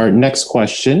to our next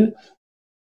question,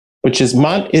 which is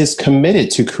Mott is committed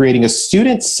to creating a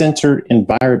student-centered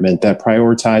environment that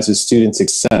prioritizes student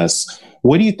success.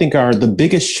 What do you think are the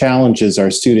biggest challenges our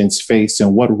students face,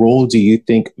 and what role do you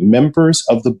think members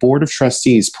of the Board of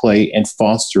Trustees play in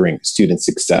fostering student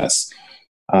success?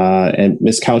 And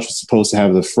Ms. Couch was supposed to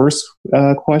have the first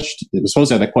question. It was supposed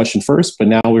to have that question first, but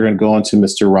now we're going to go on to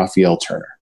Mr. Raphael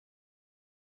Turner.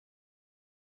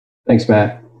 Thanks,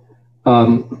 Matt.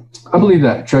 I believe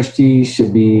that trustees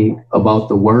should be about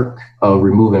the work of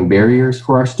removing barriers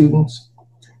for our students.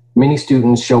 Many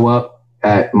students show up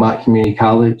at Mott Community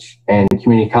College and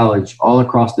community college all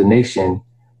across the nation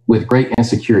with great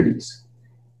insecurities.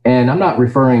 And I'm not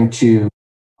referring to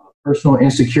personal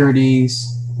insecurities,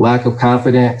 lack of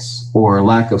confidence, or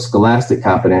lack of scholastic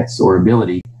competence or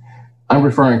ability, I'm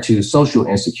referring to social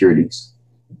insecurities.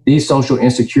 These social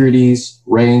insecurities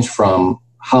range from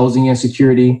housing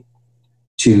insecurity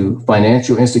to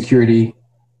financial insecurity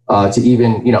to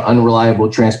even unreliable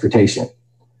transportation.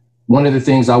 One of the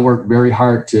things I worked very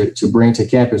hard to bring to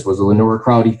campus was the Lenora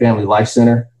Crowdy Family Life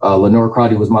Center. Lenora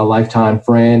Crowdy was my lifetime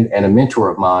friend and a mentor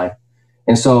of mine.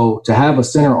 And so to have a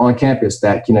center on campus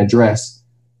that can address,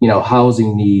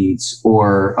 housing needs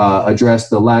or address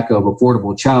the lack of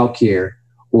affordable childcare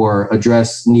or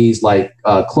address needs like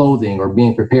clothing or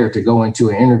being prepared to go into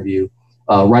an interview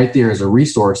right there as a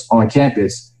resource on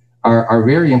campus are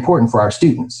very important for our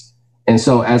students. And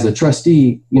so as a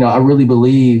trustee, I really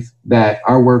believe that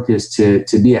our work is to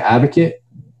be an advocate,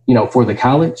 for the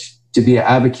college, to be an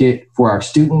advocate for our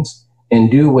students, and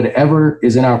do whatever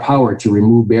is in our power to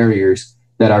remove barriers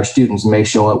that our students may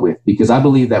show up with. Because I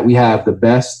believe that we have the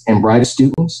best and brightest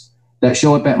students that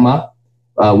show up at Mott.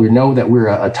 We know that we're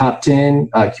a top 10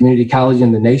 community college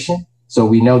in the nation. So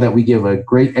we know that we give a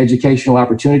great educational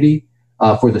opportunity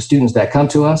for the students that come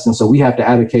to us. And so we have to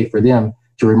advocate for them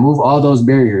to remove all those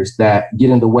barriers that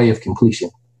get in the way of completion.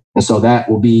 And so that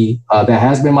will be, that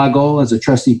has been my goal as a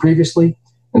trustee previously,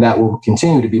 and that will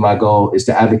continue to be my goal, is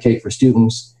to advocate for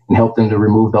students and help them to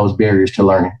remove those barriers to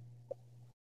learning.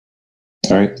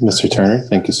 All right, Mr. Turner,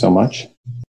 thank you so much.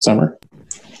 Summer?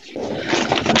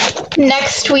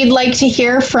 Next, we'd like to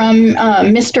hear from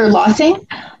Mr. Lossing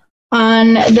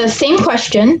on the same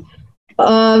question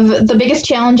of the biggest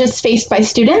challenges faced by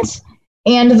students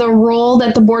and the role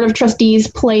that the Board of Trustees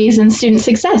plays in student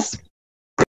success.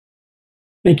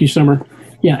 Thank you, Summer.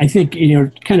 Yeah, I think,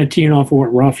 kind of teeing off of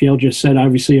what Raphael just said,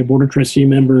 obviously a Board of Trustee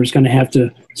member is going to have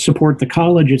to support the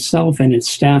college itself and its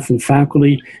staff and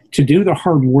faculty to do the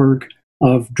hard work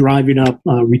of driving up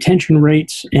retention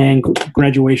rates and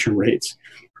graduation rates.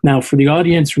 Now, for the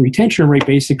audience, retention rate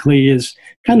basically is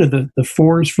kind of the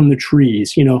forest from the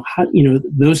trees.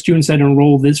 Those students that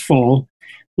enroll this fall,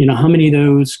 how many of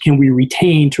those can we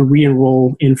retain to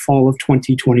re-enroll in fall of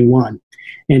 2021?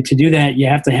 And to do that, you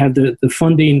have to have the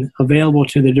funding available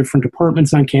to the different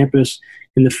departments on campus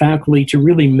and the faculty to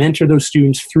really mentor those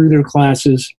students through their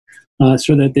classes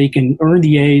so that they can earn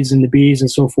the A's and the B's and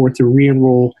so forth to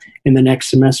re-enroll in the next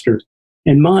semester.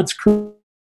 And Mott's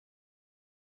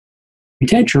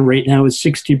retention rate now is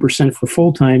 60% for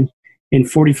full-time and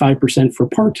 45% for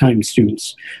part-time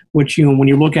students, which, when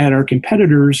you look at our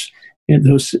competitors and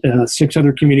those 6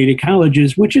 other community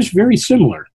colleges, which is very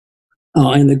similar.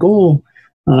 And the goal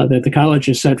that the college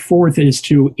has set forth is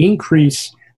to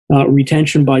increase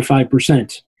retention by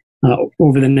 5%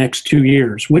 over the next 2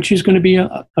 years, which is going to be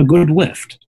a good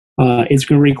lift. It's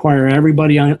going to require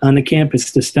everybody on the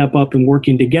campus to step up and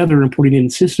working together and putting in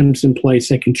systems in place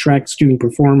that can track student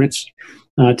performance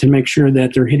to make sure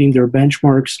that they're hitting their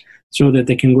benchmarks so that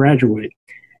they can graduate.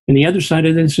 And the other side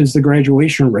of this is the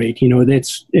graduation rate.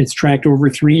 It's tracked over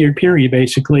a 3-year period,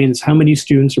 basically, and it's how many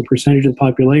students or percentage of the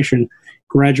population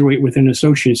graduate with an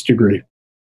associate's degree.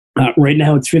 Right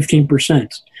now, it's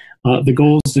 15%. The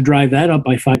goal is to drive that up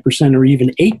by 5% or even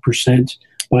 8%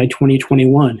 by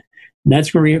 2021.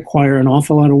 That's going to require an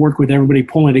awful lot of work with everybody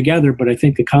pulling together, but I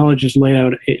think the college has laid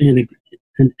out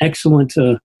an excellent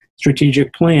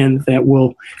strategic plan that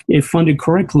will, if funded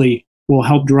correctly, will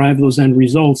help drive those end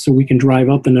results so we can drive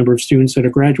up the number of students that are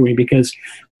graduating, because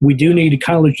we do need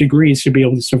college degrees to be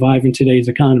able to survive in today's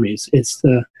economies.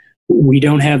 We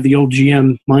don't have the old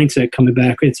GM mindset coming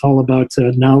back. It's all about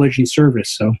knowledge and service.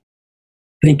 So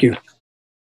thank you.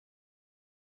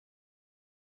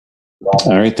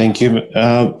 All right, thank you,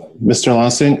 Mr.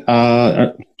 Lossing.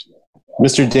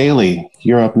 Mr. Daly,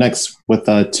 you're up next with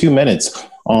 2 minutes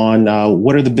on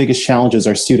what are the biggest challenges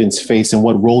our students face and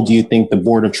what role do you think the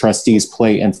Board of Trustees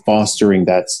play in fostering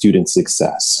that student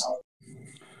success?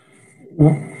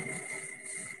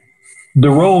 The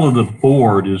role of the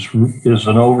board is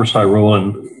an oversight role,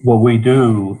 and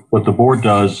what the board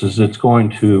does is it's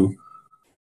going to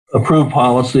approve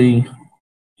policy,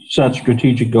 set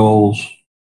strategic goals,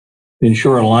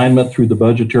 ensure alignment through the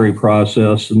budgetary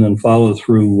process, and then follow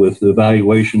through with the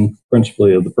evaluation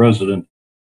principally of the president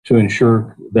to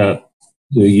ensure that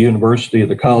the university or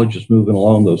the college is moving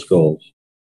along those goals.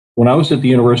 When I was at the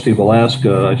University of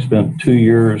Alaska, I spent 2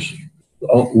 years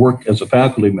work as a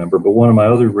faculty member, but one of my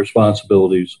other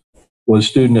responsibilities was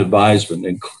student advisement.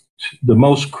 And the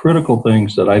most critical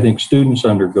things that I think students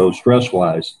undergo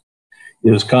stress-wise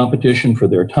is competition for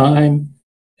their time,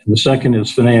 and the second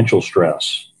is financial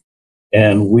stress.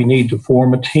 And we need to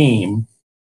form a team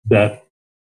that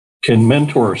can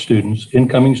mentor students,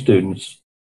 incoming students,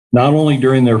 not only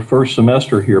during their first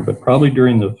semester here, but probably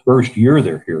during the first year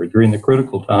they're here, during the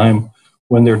critical time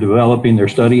when they're developing their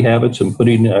study habits and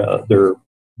putting their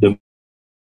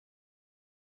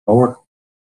work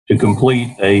to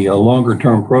complete a longer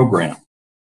term program.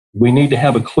 We need to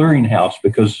have a clearinghouse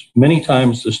because many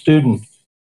times the student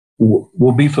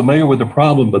will be familiar with the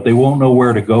problem, but they won't know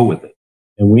where to go with it.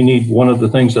 And we need, one of the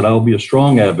things that I'll be a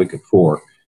strong advocate for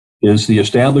is the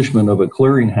establishment of a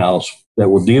clearinghouse that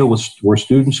will deal with where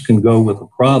students can go with a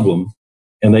problem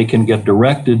and they can get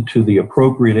directed to the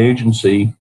appropriate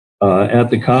agency at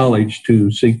the college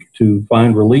to seek to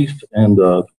find relief and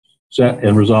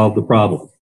resolve the problem.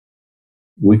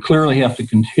 We clearly have to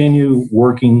continue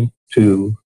working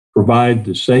to provide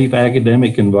the safe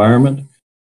academic environment.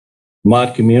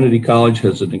 Mott Community College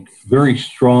has a very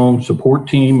strong support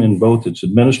team in both its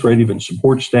administrative and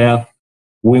support staff.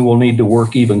 We will need to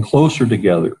work even closer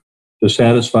together to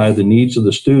satisfy the needs of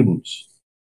the students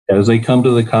as they come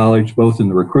to the college, both in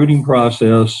the recruiting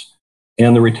process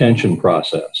and the retention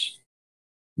process.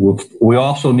 We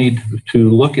also need to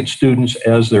look at students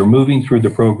as they're moving through the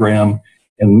program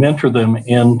and mentor them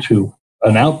into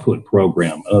an output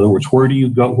program. In other words, where do you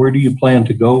go? Where do you plan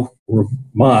to go for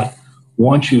Mott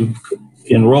once you've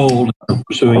enrolled and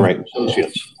pursuing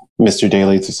associates? Mr.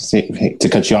 Daly, to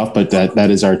cut you off, but that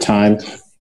is our time.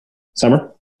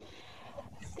 Summer?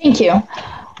 Thank you.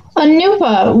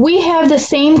 Anupa, we have the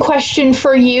same question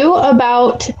for you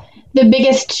about the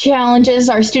biggest challenges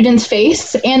our students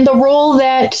face and the role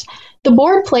that the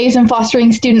board plays in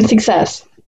fostering student success.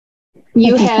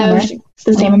 You have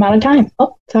the same amount of time.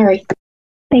 Oh, sorry.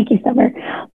 Thank you, Summer.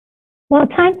 Well,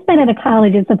 time spent at a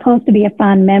college is supposed to be a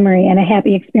fond memory and a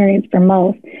happy experience for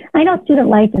most. I know student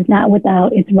life is not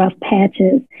without its rough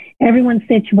patches. Everyone's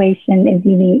situation is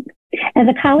unique. As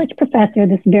a college professor,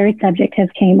 this very subject has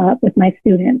came up with my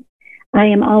students. I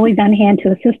am always on hand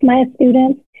to assist my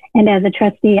students, and as a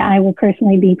trustee, I will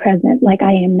personally be present like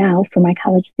I am now for my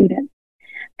college students.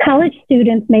 College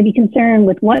students may be concerned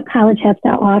with what college has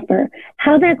to offer,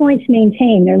 how they're going to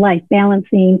maintain their life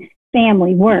balancing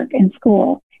family, work, and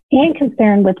school, and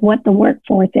concerned with what the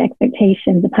workforce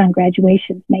expectations upon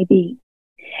graduations may be.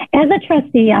 As a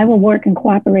trustee, I will work in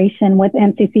cooperation with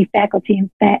MCC faculty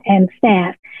and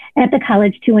staff at the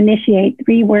college to initiate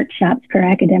 3 workshops per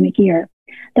academic year.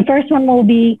 The first one will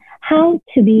be how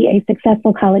to be a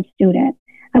successful college student.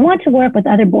 I want to work with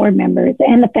other board members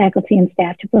and the faculty and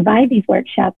staff to provide these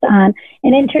workshops on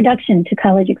an introduction to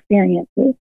college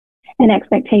experiences and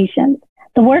expectations.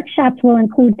 The workshops will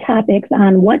include topics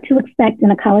on what to expect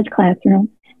in a college classroom,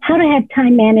 how to have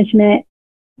time management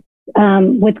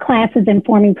with classes and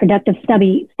forming productive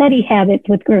study habits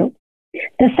with groups.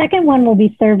 The second one will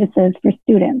be services for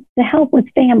students to help with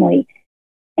family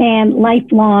and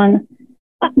lifelong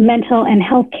mental and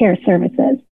health care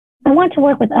services. I want to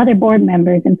work with other board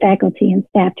members and faculty and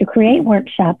staff to create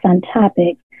workshops on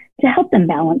topics to help them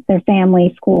balance their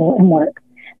family, school, and work.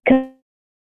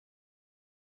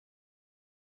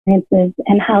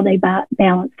 And how they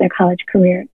balance their college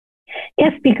careers.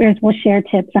 Guest speakers will share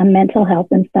tips on mental health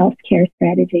and self-care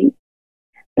strategies.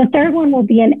 The third one will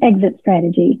be an exit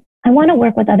strategy. I want to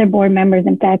work with other board members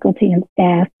and faculty and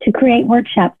staff to create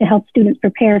workshops to help students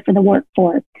prepare for the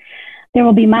workforce. There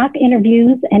will be mock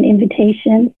interviews and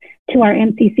invitations to our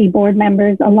MCC board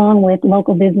members along with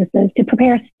local businesses to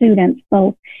prepare students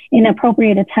both in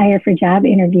appropriate attire for job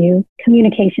interviews,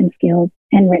 communication skills,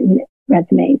 and written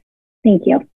resumes. Thank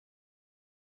you.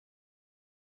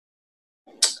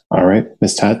 All right,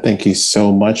 Ms. Todd, thank you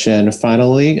so much. And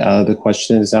finally, the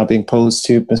question is now being posed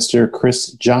to Mr.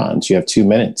 Chris Johns. You have 2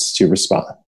 minutes to respond.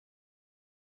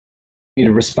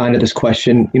 To respond to this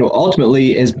question,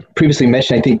 ultimately, as previously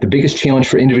mentioned, I think the biggest challenge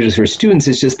for individuals or students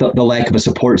is just the lack of a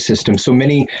support system. So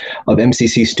many of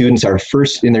MCC students are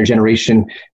first in their generation,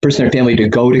 first in their family to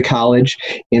go to college.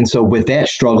 And so with that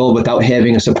struggle, without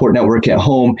having a support network at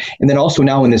home, and then also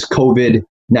now in this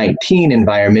COVID-19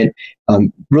 environment,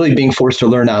 really being forced to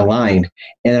learn online.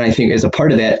 And then I think as a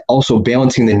part of that, also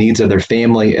balancing the needs of their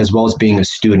family as well as being a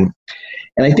student.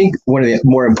 And I think one of the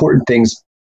more important things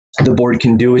the board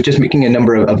can do is just making a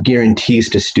number of guarantees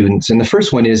to students. And the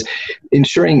first one is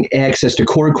ensuring access to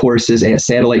core courses at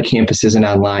satellite campuses and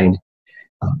online.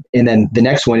 And then the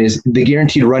next one is the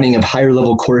guaranteed running of higher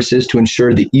level courses to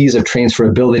ensure the ease of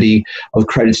transferability of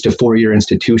credits to 4-year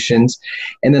institutions.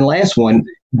 And then last one,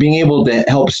 being able to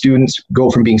help students go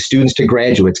from being students to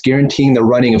graduates, guaranteeing the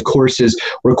running of courses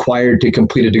required to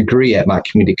complete a degree at Mott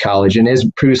Community College. And as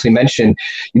previously mentioned,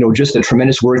 just the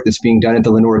tremendous work that's being done at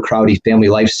the Lenore Crowdy Family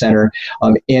Life Center,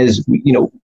 as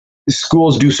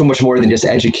schools do so much more than just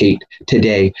educate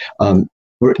today.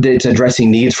 that's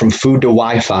addressing needs from food to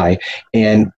Wi-Fi,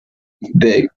 and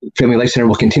the Family Life Center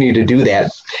will continue to do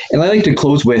that. And I'd like to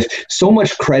close with, so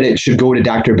much credit should go to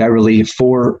Dr. Beverly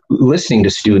for listening to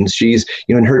students. She's,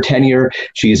 in her tenure,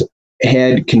 she's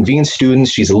had convened students,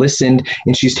 she's listened,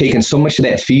 and she's taken so much of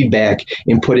that feedback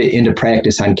and put it into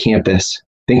practice on campus.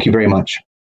 Thank you very much.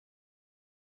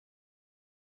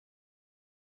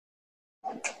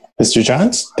 Mr.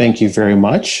 Johns, thank you very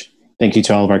much. Thank you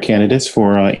to all of our candidates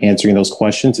for answering those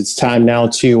questions. It's time now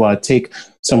to take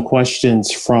some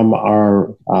questions from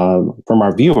our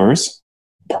viewers.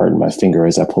 Pardon my finger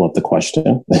as I pull up the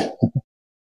question.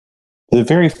 The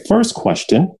very first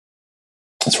question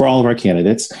is for all of our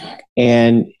candidates,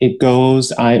 and it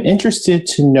goes, I'm interested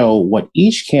to know what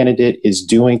each candidate is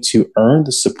doing to earn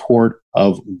the support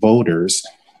of voters.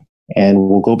 And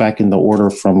we'll go back in the order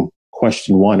from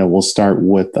question one, and we'll start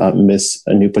with Ms.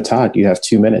 Anupatad. You have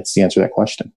 2 minutes to answer that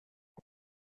question.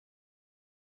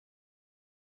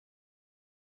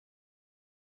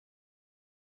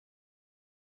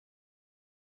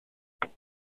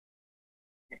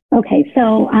 Okay,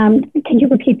 so can you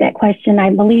repeat that question? I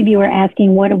believe you were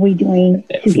asking, what are we doing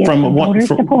to get voter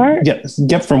support?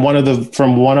 Yep, from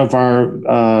one of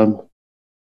our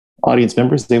audience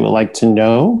members. They would like to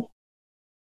know.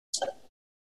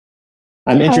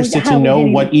 I'm interested to know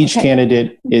what each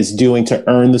candidate is doing to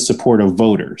earn the support of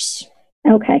voters.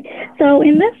 Okay, so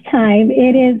in this time,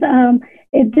 it is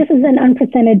this is an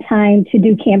unprecedented time to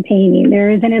do campaigning.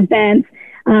 There is an event.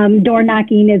 Door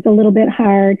knocking is a little bit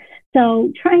hard.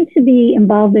 So trying to be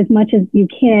involved as much as you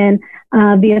can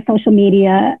via social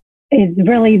media is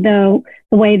really the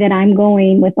way that I'm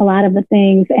going with a lot of the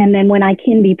things. And then when I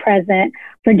can be present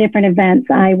for different events,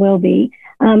 I will be.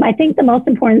 I think the most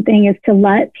important thing is to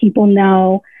let people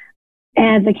know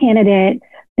as a candidate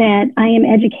that I am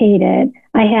educated.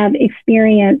 I have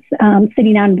experience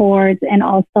sitting on boards and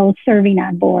also serving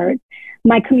on boards.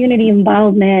 My community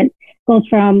involvement goes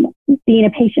from being a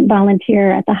patient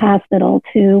volunteer at the hospital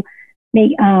to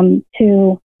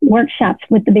workshops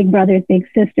with the Big Brothers, Big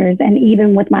Sisters, and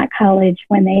even with my college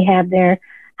when they have their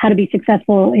how to be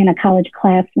successful in a college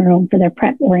classroom for their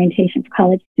prep orientation for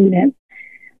college students.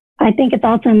 I think it's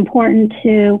also important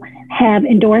to have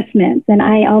endorsements, and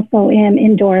I also am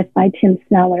endorsed by Tim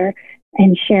Sneller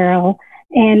and Cheryl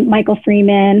and Michael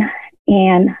Freeman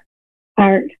and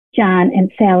Art, John,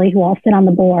 and Sally, who all sit on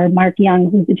the board, Mark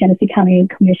Young, who's the Genesee County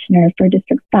Commissioner for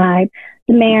District 5,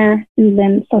 the Mayor,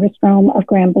 Susan Soderstrom of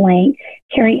Grand Blanc,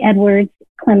 Carrie Edwards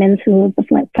Clemens, who is the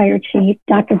Flint Fire Chief,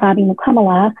 Dr. Bobby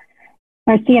Mukamala,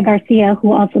 Marcia Garcia,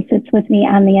 who also sits with me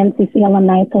on the MCC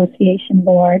Alumni Association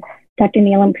Board, Dr.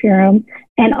 Neil Impurum,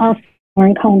 and also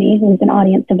Lauren Coney, who's an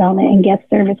Audience Development and Guest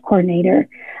Service Coordinator.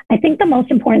 I think the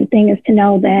most important thing is to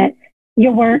know that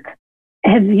your work,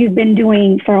 as you've been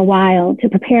doing for a while, to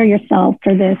prepare yourself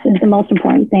for this is the most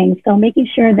important thing. So making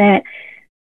sure that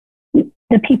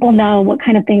the people know what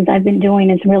kind of things I've been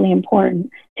doing is really important.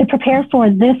 To prepare for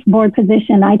this board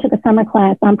position, I took a summer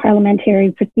class on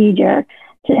parliamentary procedure,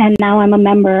 and now I'm a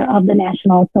member of the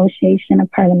National Association of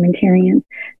Parliamentarians.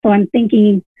 So I'm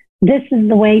thinking this is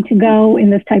the way to go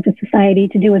in this type of society,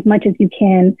 to do as much as you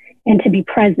can and to be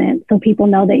present so people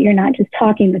know that you're not just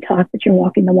talking the talk, but you're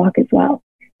walking the walk as well.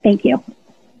 Thank you.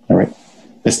 All right.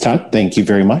 Ms. Todd, thank you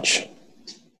very much.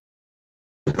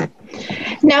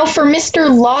 Now for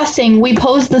Mr. Lossing, we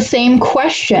pose the same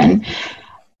question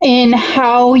in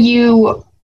how you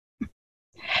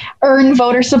earn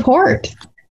voter support.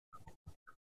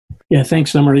 Yeah,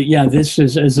 thanks, Summer. Yeah, this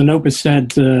is, as Anopa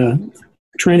said,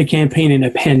 trying to campaign in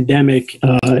a pandemic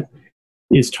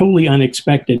is totally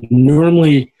unexpected.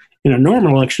 Normally, in a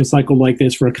normal election cycle like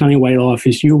this for a countywide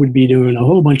office, you would be doing a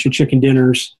whole bunch of chicken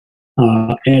dinners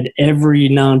at every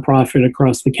nonprofit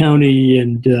across the county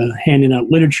and handing out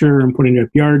literature and putting up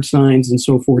yard signs and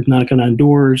so forth, knocking on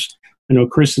doors. I know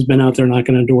Chris has been out there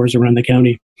knocking on doors around the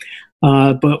county.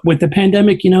 But with the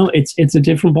pandemic, it's a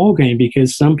different ballgame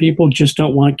because some people just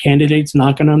don't want candidates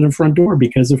knocking on their front door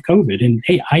because of COVID. And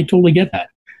hey, I totally get that.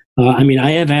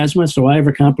 I have asthma, so I have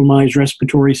a compromised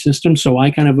respiratory system, so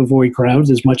I kind of avoid crowds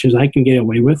as much as I can get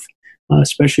away with,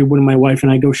 especially when my wife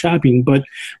and I go shopping. But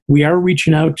we are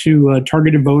reaching out to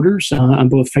targeted voters on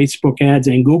both Facebook ads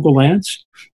and Google ads.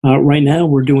 Right now,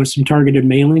 we're doing some targeted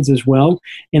mailings as well.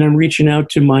 And I'm reaching out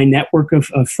to my network of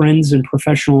friends and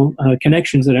professional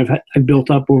connections that I've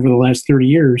built up over the last 30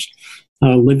 years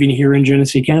living here in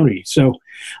Genesee County. So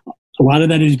a lot of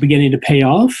that is beginning to pay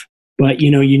off. But,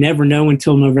 you never know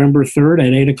until November 3rd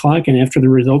at 8 o'clock. And after the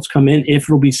results come in, if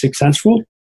it'll be successful.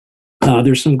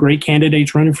 There's some great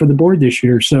candidates running for the board this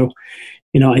year. So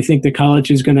I think the college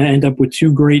is going to end up with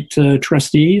two great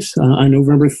trustees on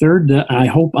November 3rd. I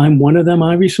hope I'm one of them,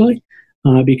 obviously,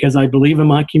 because I believe in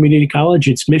Mott Community College,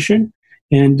 its mission,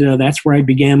 and that's where I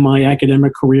began my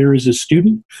academic career as a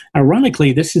student.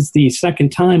 Ironically, this is the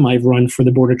second time I've run for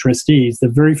the Board of Trustees. The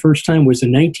very first time was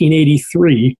in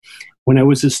 1983 when I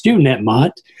was a student at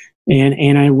Mott.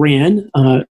 And I ran,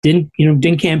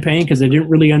 didn't campaign because I didn't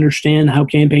really understand how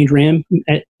campaigns ran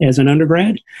as an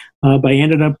undergrad. But I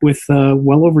ended up with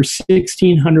well over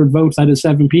 1,600 votes out of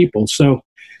 7 people. So,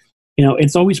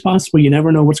 it's always possible. You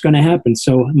never know what's going to happen.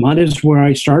 So Mott is where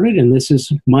I started, and this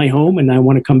is my home. And I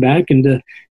want to come back and,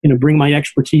 bring my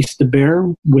expertise to bear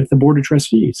with the Board of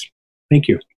Trustees. Thank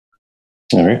you.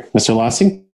 All right. Mr.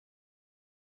 Lossing?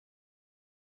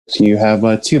 So you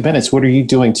have 2 minutes. What are you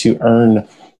doing to earn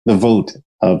the vote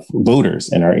of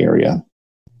voters in our area?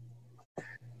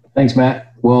 Thanks,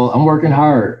 Matt. Well, I'm working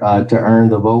hard to earn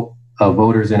the vote of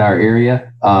voters in our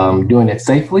area, doing it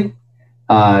safely,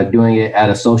 doing it at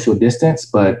a social distance.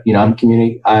 But,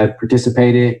 I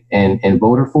participated in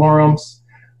voter forums.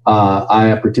 I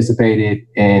have participated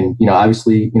in,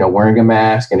 obviously, wearing a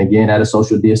mask and again at a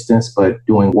social distance, but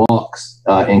doing walks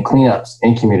and cleanups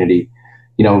in community.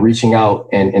 Reaching out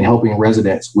and helping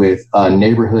residents with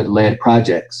neighborhood-led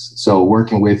projects. So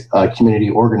working with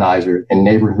community organizers and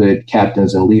neighborhood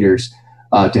captains and leaders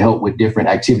to help with different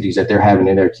activities that they're having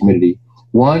in their community.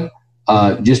 One,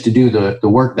 just to do the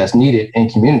work that's needed in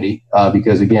community,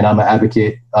 because again, I'm an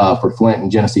advocate for Flint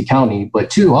and Genesee County, but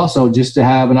 2, also just to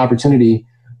have an opportunity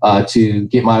to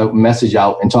get my message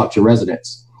out and talk to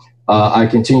residents. I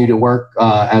continue to work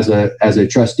as a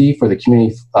trustee for the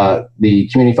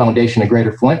Community Foundation of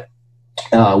Greater Flint,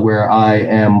 where I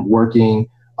am working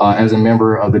as a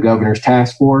member of the Governor's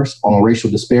Task Force on Racial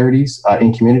Disparities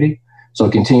in Community. So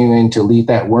continuing to lead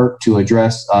that work to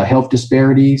address health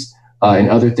disparities and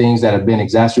other things that have been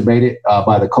exacerbated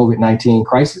by the COVID-19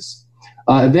 crisis.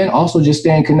 And then also just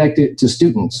staying connected to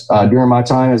students. During my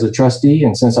time as a trustee,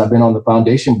 and since I've been on the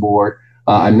foundation board,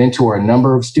 I mentor a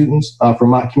number of students from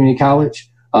Mott Community College,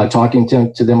 talking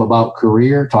to them about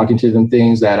career, talking to them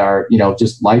things that are,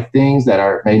 just life things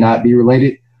that may not be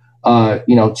related,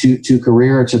 to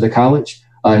career or to the college,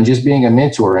 and just being a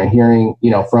mentor and hearing,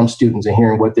 from students and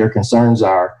hearing what their concerns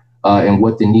are and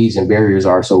what the needs and barriers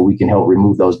are so we can help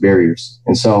remove those barriers.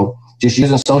 And so just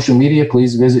using social media,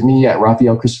 please visit me at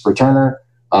Raphael Christopher Turner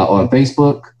on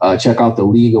Facebook. Check out the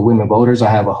League of Women Voters. I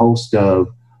have a host of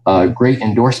great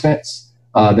endorsements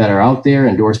that are out there,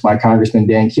 endorsed by Congressman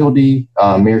Dan Kildee,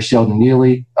 Mayor Sheldon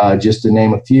Neely, just to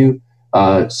name a few,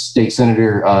 State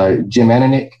Senator Jim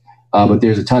Ananick. But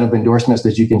there's a ton of endorsements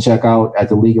that you can check out at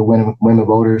the League of Women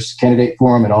Voters Candidate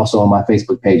Forum and also on my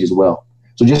Facebook page as well.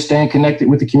 So just staying connected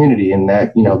with the community, and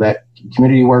that, that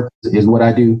community work is what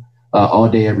I do all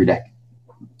day, every day.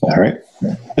 All right.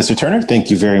 Mr. Turner, thank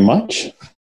you very much.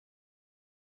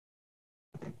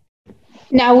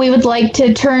 Now we would like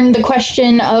to turn the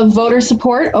question of voter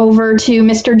support over to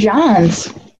Mr.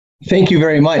 Johns. Thank you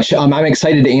very much. I'm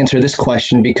excited to answer this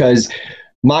question because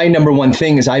my number one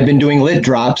thing is I've been doing lit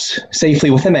drops safely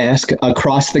with a mask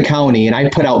across the county, and I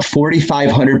put out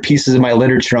 4,500 pieces of my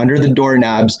literature under the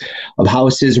doorknobs of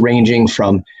houses ranging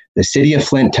from the city of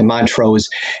Flint to Montrose,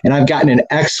 and I've gotten an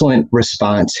excellent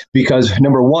response because,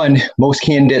 number one, most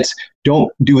candidates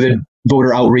don't do the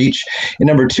voter outreach, and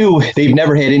number 2, they've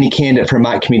never had any candidate from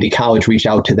Mott Community College reach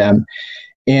out to them.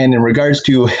 And in regards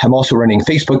to, I'm also running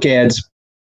Facebook ads,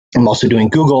 I'm also doing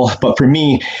Google, but for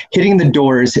me, hitting the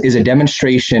doors is a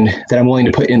demonstration that I'm willing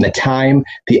to put in the time,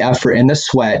 the effort, and the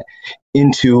sweat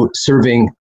into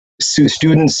serving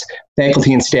students,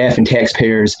 faculty and staff, and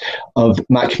taxpayers of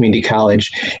Mott Community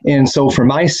College. And so for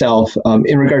myself,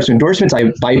 in regards to endorsements, I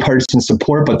have bipartisan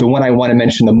support, but the one I want to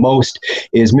mention the most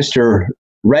is Mr.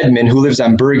 Redmond, who lives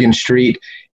on Bergen Street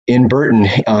in Burton,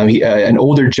 an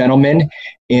older gentleman,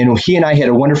 and he and I had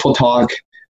a wonderful talk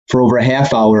for over a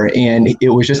half hour, and it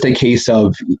was just a case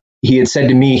of, he had said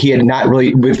to me he had not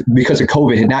really, because of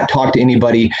COVID, had not talked to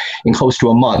anybody in close to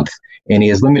a month, and he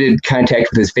has limited contact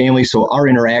with his family. So our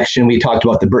interaction, we talked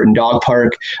about the Burton Dog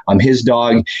Park, his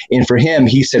dog, and for him,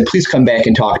 he said, please come back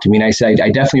and talk to me. And I said,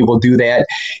 I definitely will do that.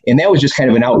 And that was just kind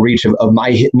of an outreach of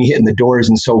me hitting the doors.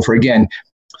 And so for, again,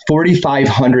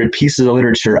 4,500 pieces of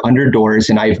literature under doors,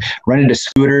 and I've rented a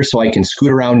scooter so I can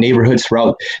scoot around neighborhoods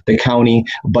throughout the county.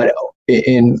 But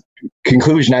in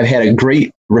conclusion, I've had a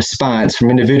great response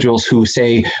from individuals who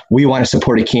say, we want to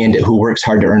support a candidate who works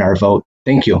hard to earn our vote.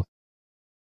 Thank you.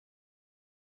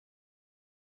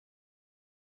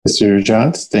 Mr.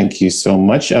 Johns, thank you so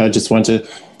much. I just want to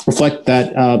reflect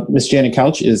that Ms. Janet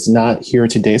Couch is not here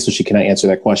today, so she cannot answer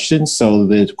that question. So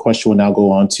the question will now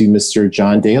go on to Mr.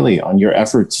 John Daly on your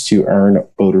efforts to earn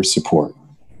voter support.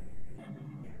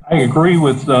 I agree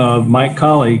with my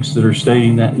colleagues that are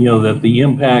stating that, that the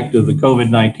impact of the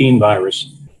COVID-19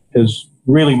 virus has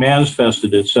really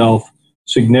manifested itself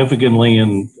significantly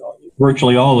in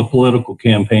virtually all the political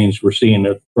campaigns we're seeing,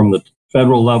 it from the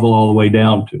federal level all the way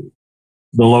down to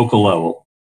the local level.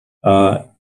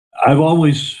 I've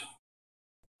always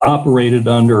operated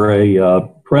under a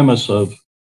premise of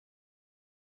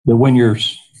that when you're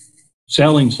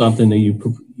selling something, that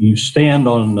you stand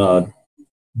on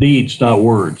deeds, not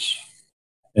words.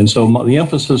 And so the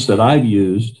emphasis that I've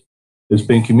used has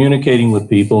been communicating with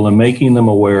people and making them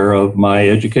aware of my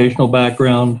educational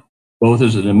background, both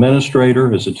as an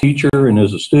administrator, as a teacher, and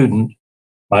as a student,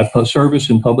 my service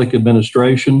in public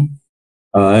administration,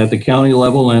 at the county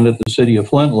level and at the city of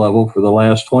Flint level for the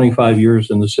last 25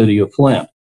 years in the city of Flint.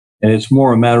 And it's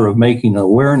more a matter of making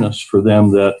awareness for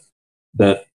them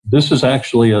that this is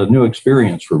actually a new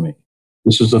experience for me.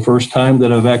 This is the first time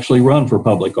that I've actually run for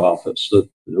public office. The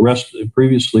rest,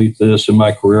 previously to this in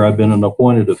my career, I've been an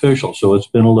appointed official, so it's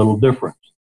been a little different.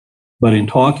 But in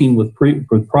talking with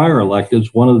prior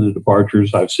electeds, one of the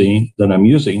departures I've seen that I'm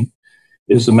using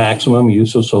is the maximum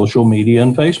use of social media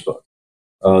and Facebook.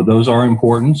 Those are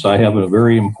important. I have a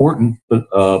very important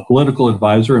political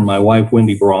advisor in my wife,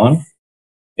 Wendy Braun,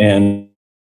 and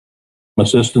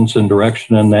assistance and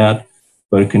direction in that,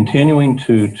 but continuing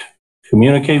to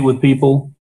communicate with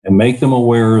people and make them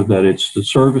aware that it's the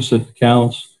service that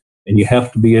counts and you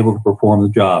have to be able to perform the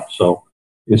job. So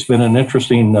it's been an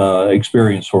interesting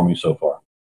experience for me so far.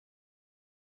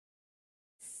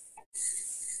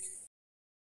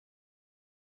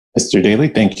 Mr. Daly,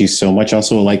 thank you so much.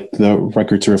 Also, I'd like the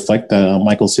record to reflect that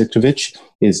Michael Sitovich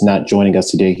is not joining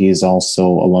us today. He is also,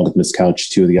 along with Ms. Couch,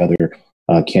 two of the other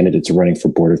candidates running for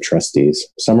Board of Trustees.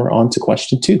 Summer, on to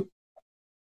question 2.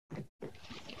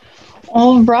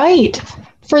 All right.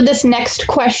 For this next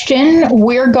question,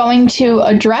 we're going to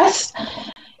address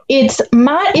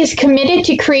Mott is committed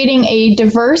to creating a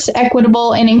diverse,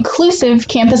 equitable, and inclusive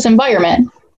campus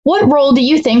environment. What role do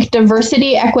you think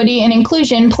diversity, equity, and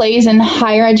inclusion plays in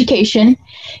higher education?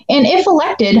 And if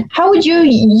elected, how would you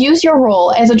use your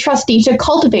role as a trustee to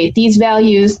cultivate these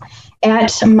values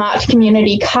at Mott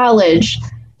Community College?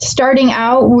 Starting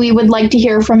out, we would like to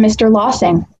hear from Mr.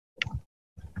 Lossing.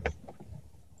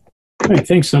 All right,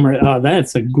 thanks, Summer.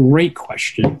 That's a great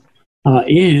question.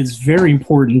 It is very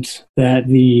important that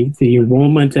the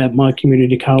enrollment at Mott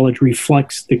Community College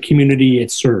reflects the community it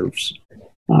serves.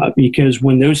 Because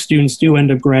when those students do end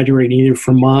up graduating either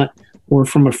from Mott or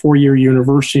from a 4-year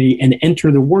university and enter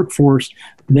the workforce,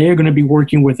 they're going to be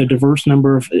working with a diverse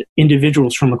number of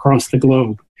individuals from across the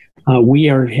globe. We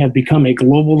have become a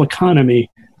global economy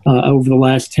over the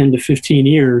last 10 to 15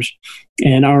 years,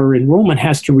 and our enrollment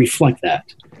has to reflect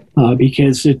that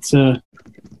because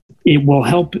it will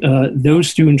help those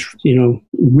students,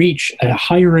 reach a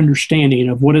higher understanding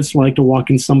of what it's like to walk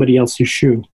in somebody else's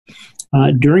shoe.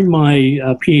 During my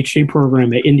PhD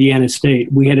program at Indiana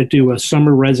State, we had to do a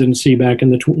summer residency back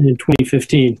in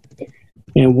 2015.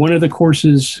 And one of the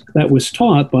courses that was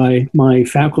taught by my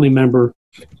faculty member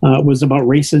was about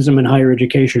racism in higher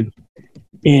education.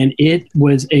 And it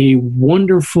was a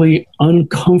wonderfully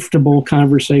uncomfortable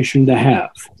conversation to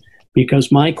have because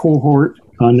my cohort,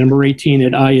 number 18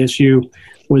 at ISU,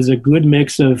 was a good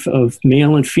mix of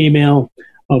male and female,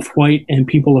 of white and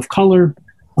people of color,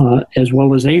 as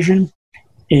well as Asian.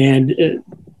 And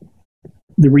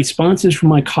the responses from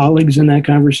my colleagues in that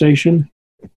conversation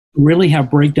really have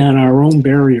break down our own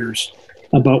barriers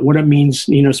about what it means,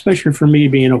 especially for me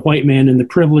being a white man and the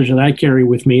privilege that I carry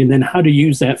with me, and then how to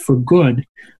use that for good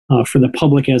for the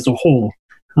public as a whole.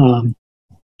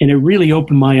 And it really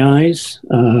opened my eyes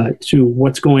to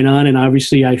what's going on. And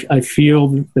obviously I feel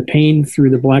the pain through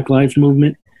the Black Lives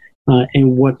Movement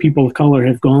and what people of color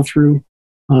have gone through.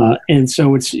 And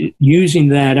so it's using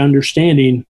that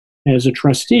understanding as a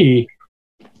trustee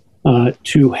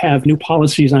to have new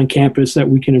policies on campus that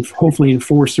we can hopefully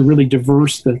enforce to really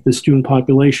diverse the student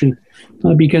population.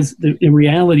 Because in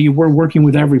reality, we're working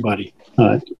with everybody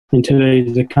in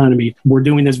today's economy. We're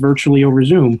doing this virtually over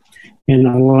Zoom, and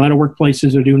a lot of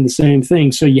workplaces are doing the same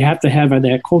thing. So you have to have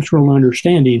that cultural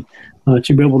understanding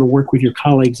to be able to work with your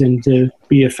colleagues and to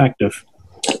be effective.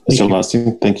 Mr.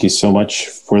 Lossing, thank you so much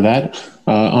for that.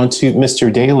 On to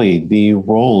Mr. Daly, the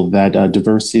role that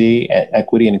diversity,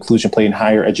 equity, and inclusion play in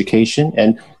higher education.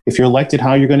 And if you're elected,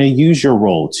 how you're going to use your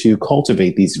role to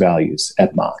cultivate these values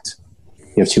at Mott.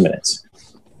 You have 2 minutes.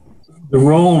 The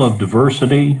role of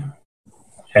diversity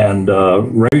And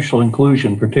racial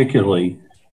inclusion particularly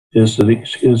is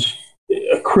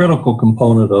a critical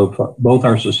component of both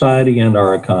our society and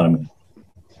our economy.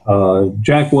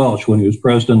 Jack Welch, when he was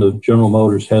president of General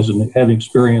Motors, had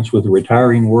experience with a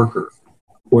retiring worker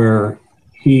where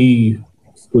he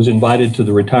was invited to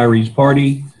the retirees'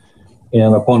 party,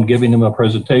 and upon giving him a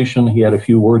presentation, he had a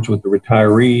few words with the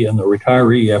retiree, and the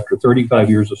retiree, after 35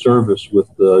 years of service with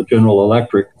General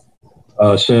Electric,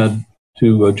 said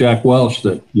to Jack Welch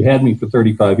that you had me for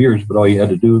 35 years, but all you had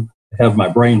to do to have my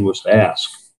brain was to ask.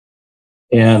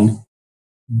 And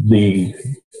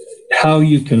how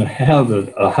you can have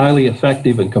a highly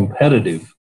effective and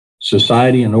competitive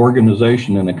society and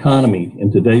organization and economy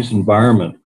in today's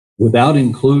environment without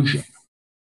inclusion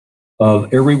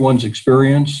of everyone's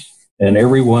experience and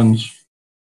everyone's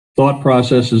thought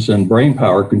processes and brain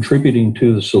power contributing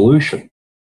to the solution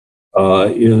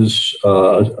is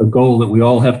a goal that we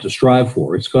all have to strive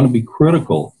for. It's going to be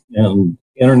critical in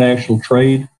international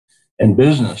trade and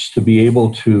business to be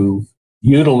able to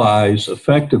utilize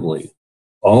effectively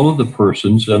all of the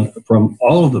persons and from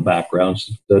all of the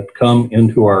backgrounds that come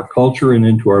into our culture and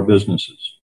into our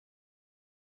businesses.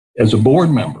 As a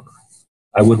board member,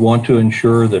 I would want to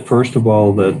ensure that, first of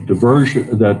all, that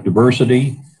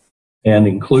diversity and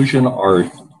inclusion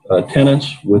are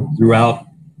tenets throughout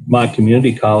my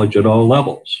community college at all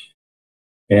levels,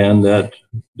 and that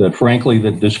frankly,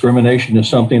 that discrimination is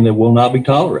something that will not be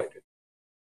tolerated.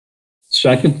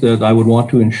 Second, that I would want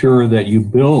to ensure that you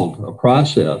build a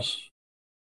process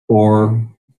for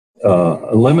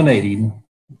eliminating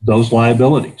those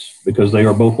liabilities, because they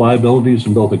are both liabilities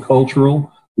in both a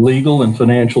cultural, legal, and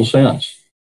financial sense.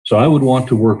 So I would want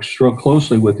to work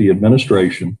closely with the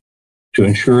administration to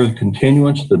ensure the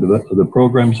continuance of the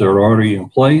programs that are already in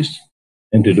place,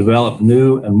 and to develop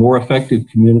new and more effective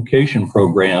communication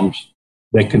programs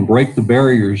that can break the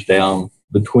barriers down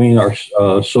between our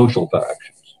social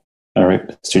factions. All right,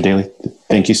 Mr. Daly,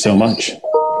 thank you so much.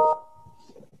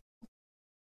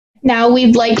 Now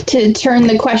we'd like to turn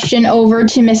the question over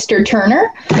to Mr.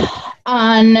 Turner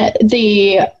on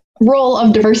the role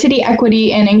of diversity,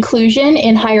 equity, and inclusion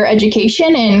in higher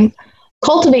education and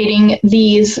cultivating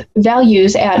these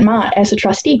values at Mott as a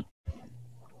trustee.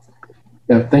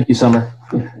 Yeah, thank you, Summer.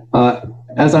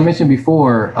 As I mentioned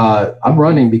before, I'm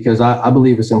running because I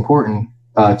believe it's important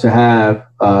to have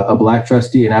a Black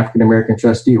trustee and African-American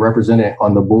trustee represented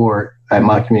on the board at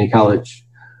Mott Community College.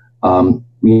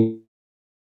 We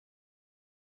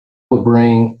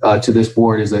bring to this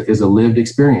board is a lived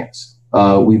experience.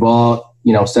 We've all,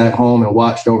 sat home and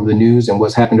watched over the news and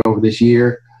what's happened over this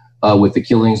year with the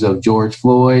killings of George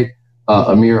Floyd,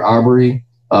 Amir Arbery,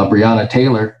 Breonna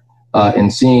Taylor,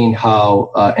 and seeing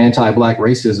how anti-Black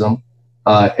racism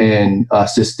and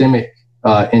systemic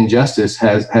injustice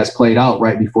has played out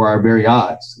right before our very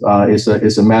eyes.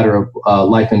 It's a matter of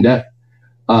life and death.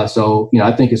 So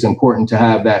I think it's important to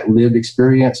have that lived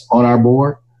experience on our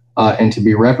board and to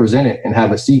be represented and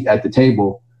have a seat at the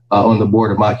table on the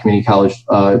board of Mott Community College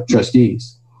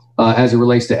trustees. As it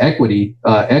relates to equity,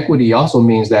 equity also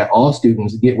means that all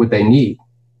students get what they need.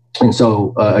 And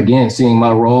so, again, seeing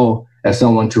my role as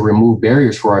someone to remove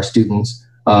barriers for our students,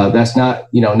 that's not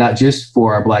just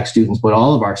for our Black students, but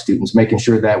all of our students, making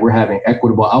sure that we're having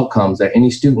equitable outcomes, that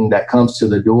any student that comes to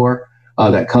the door,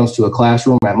 that comes to a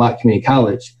classroom at Mott Community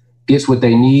College gets what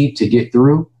they need to get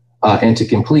through and to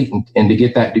complete and to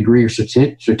get that degree or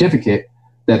certificate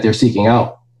that they're seeking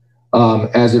out.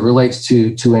 As it relates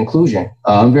to inclusion,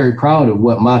 I'm very proud of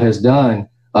what Mott has done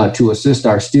to assist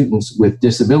our students with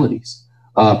disabilities,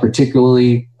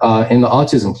 particularly in the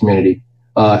autism community.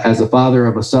 As a father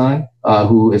of a son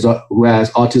who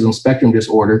has autism spectrum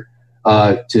disorder,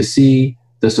 to see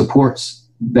the supports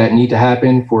that need to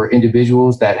happen for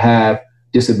individuals that have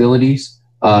disabilities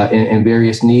and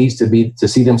various needs, to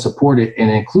see them supported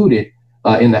and included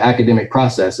in the academic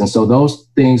process. And so those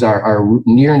things are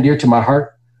near and dear to my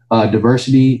heart.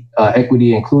 Diversity,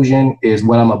 equity, inclusion is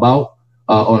what I'm about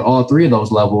on all three of those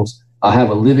levels. I have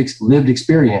a lived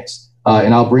experience,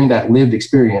 and I'll bring that lived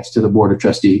experience to the Board of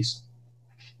Trustees.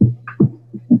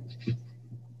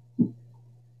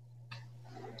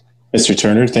 Mr.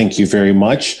 Turner, thank you very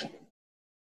much.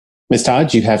 Ms.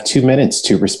 Todd, you have 2 minutes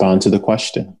to respond to the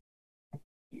question.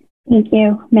 Thank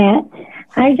you, Matt.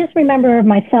 I just remember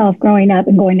myself growing up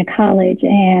and going to college,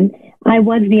 and I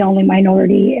was the only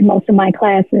minority in most of my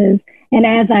classes. And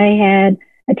as I had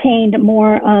attained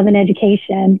more of an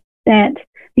education, that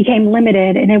became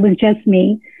limited, and it was just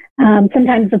me.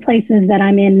 Sometimes the places that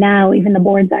I'm in now, even the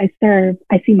boards I serve,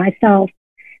 I see myself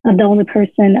as the only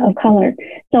person of color.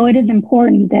 So it is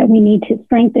important that we need to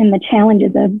strengthen the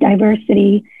challenges of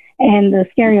diversity and the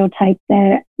stereotypes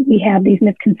that we have, these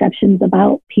misconceptions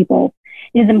about people.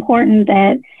 It is important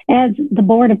that as the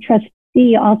Board of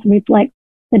Trustees also reflects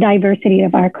the diversity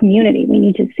of our community. We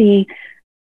need to see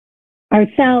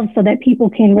ourselves so that people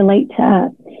can relate to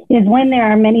us. It is when there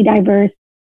are many diverse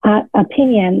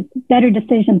opinions, better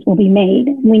decisions will be made.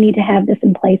 We need to have this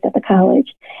in place at the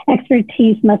college.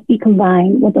 Expertise must be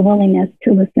combined with the willingness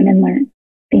to listen and learn.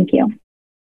 Thank you.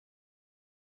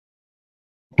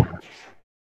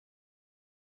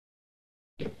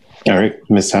 All right,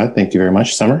 Ms. Todd, thank you very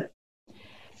much. Summer?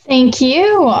 Thank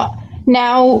you.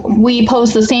 Now we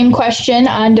pose the same question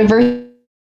on diversity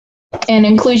and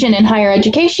inclusion in higher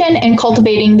education and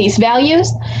cultivating these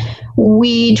values.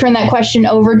 We turn that question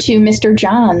over to Mr.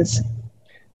 Johns.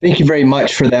 Thank you very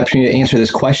much for the opportunity to answer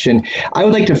this question. I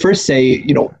would like to first say,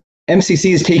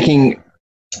 MCC is taking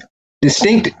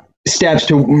distinct steps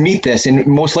to meet this, and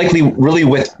most likely really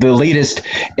with the latest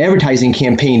advertising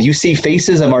campaign. You see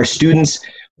faces of our students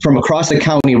from across the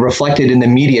county reflected in the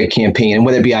media campaign, and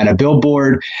whether it be on a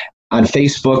billboard, on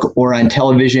Facebook, or on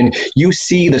television, you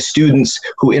see the students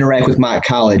who interact with Mott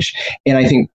College. And I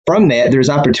think from that, there's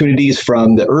opportunities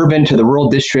from the urban to the rural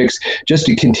districts just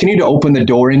to continue to open the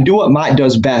door and do what Mott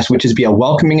does best, which is be a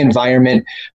welcoming environment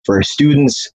for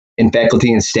students and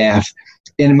faculty and staff.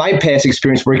 In my past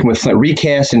experience working with Flint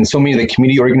Recast and so many of the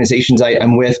community organizations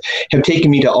I'm with have taken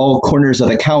me to all corners of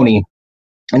the county.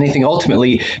 And I think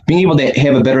ultimately being able to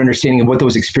have a better understanding of what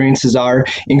those experiences are,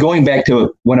 and going back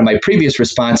to one of my previous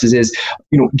responses is,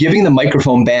 giving the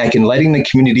microphone back and letting the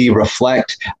community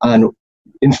reflect on,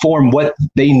 inform what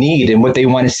they need and what they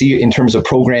want to see in terms of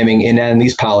programming and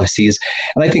these policies.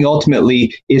 And I think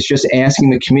ultimately it's just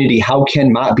asking the community, how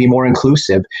can Mott be more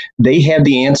inclusive? They have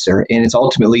the answer, and it's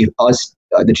ultimately us,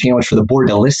 the challenge for the board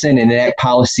to listen and enact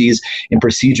policies and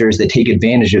procedures that take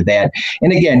advantage of that.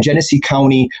 And again, Genesee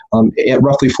County, at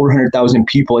roughly 400,000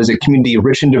 people, is a community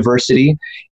rich in diversity,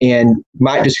 and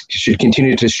Mott just should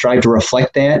continue to strive to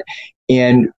reflect that.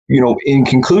 And, in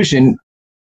conclusion,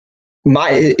 in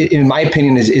my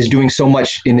opinion, is doing so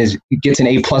much and gets an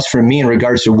A+ from me in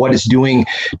regards to what it's doing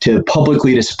to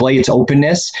publicly display its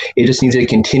openness. It just needs to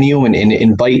continue and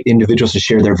invite individuals to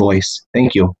share their voice.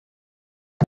 Thank you.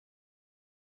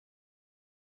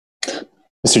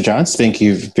 Mr. Johns, thank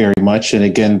you very much. And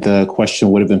again, the question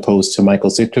would have been posed to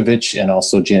Michael Ziktovich and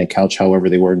also Janet Couch.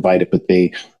 However, they were invited, but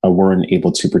they weren't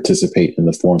able to participate in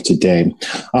the forum today.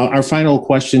 Our final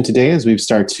question today, as we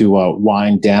start to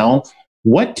wind down,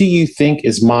 what do you think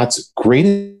is Mott's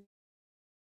greatest?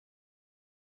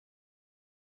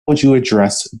 Would you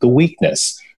address the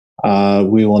weakness?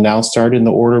 We will now start in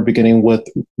the order beginning with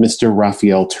Mr.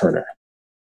 Raphael Turner.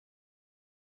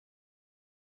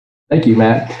 Thank you,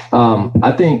 Matt.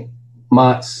 I think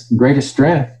Mott's greatest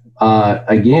strength,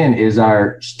 again, is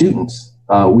our students.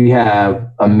 We have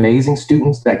amazing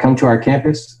students that come to our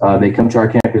campus. They come to our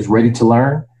campus ready to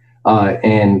learn,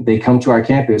 and they come to our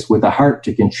campus with a heart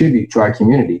to contribute to our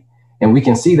community. And we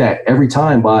can see that every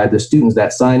time by the students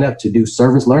that sign up to do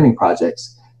service learning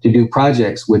projects, to do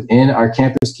projects within our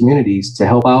campus communities to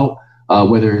help out,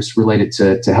 whether it's related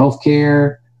to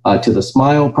healthcare, to the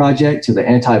SMILE project, to the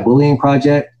anti-bullying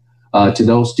project, to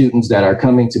those students that are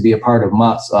coming to be a part of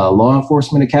Mott's Law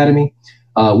Enforcement Academy.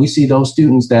 We see those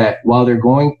students that while they're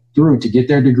going through to get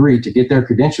their degree, to get their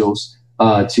credentials,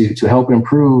 to help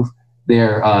improve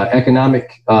their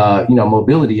economic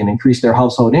mobility and increase their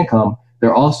household income, they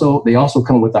also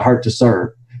come with a heart to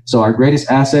serve. So our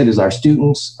greatest asset is our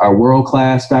students, our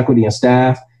world-class faculty and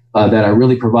staff that are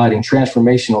really providing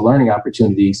transformational learning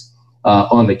opportunities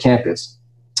on the campus.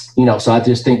 So I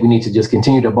just think we need to just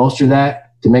continue to bolster that,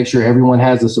 to make sure everyone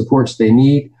has the supports they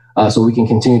need so we can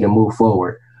continue to move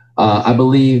forward. I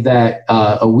believe that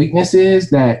a weakness is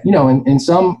that, in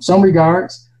some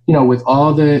regards, with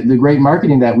all the great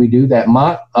marketing that we do, that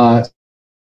Mott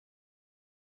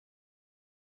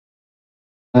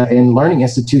in learning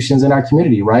institutions in our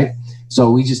community, right?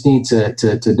 So we just need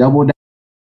to double down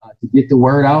to get the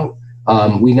word out.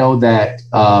 We know that,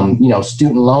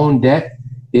 student loan debt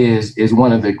is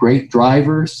one of the great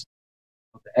drivers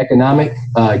economic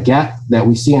gap that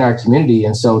we see in our community.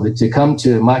 And so to come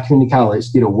to Mott Community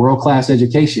College, get a world-class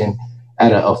education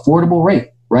at an affordable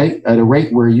rate, right? At a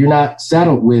rate where you're not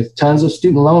saddled with tons of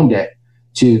student loan debt,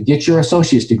 to get your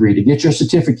associate's degree, to get your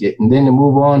certificate, and then to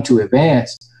move on to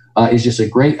advanced is just a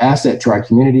great asset to our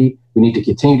community. We need to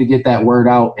continue to get that word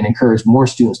out and encourage more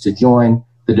students to join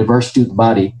the diverse student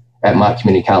body at Mott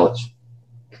Community College.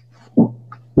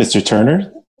 Mr.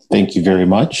 Turner, thank you very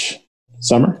much.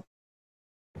 Summer?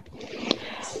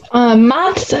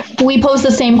 We pose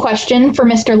the same question for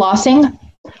Mr. Lossing.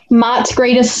 Mott's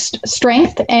greatest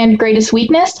strength and greatest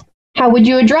weakness? How would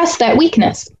you address that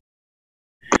weakness?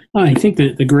 I think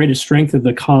that the greatest strength of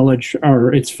the college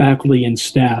are its faculty and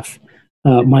staff.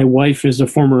 My wife is a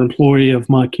former employee of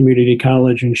Mott Community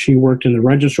College, and she worked in the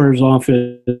registrar's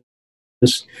office.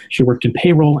 She worked in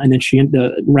payroll, and then she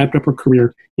wrapped up her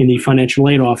career in the financial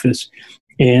aid office.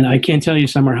 And I can't tell you,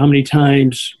 Summer, how many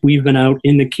times we've been out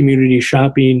in the community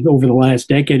shopping over the last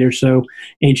decade or so,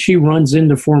 and she runs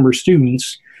into former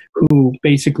students who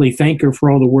basically thank her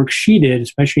for all the work she did,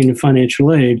 especially in the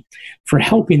financial aid, for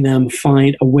helping them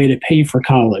find a way to pay for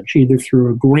college, either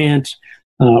through a grant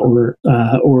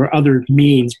or other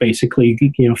means, basically,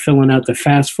 filling out the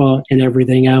FAFSA and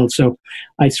everything else. So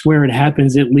I swear it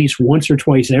happens at least once or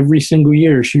twice every single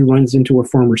year she runs into a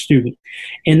former student.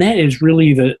 And that is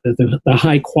really the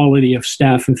high quality of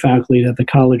staff and faculty that the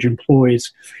college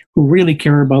employs, who really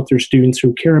care about their students,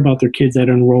 who care about their kids that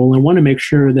enroll, and want to make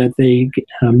sure that they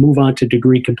move on to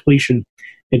degree completion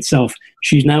itself.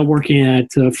 She's now working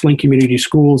at Flint Community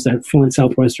Schools at Flint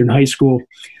Southwestern High School.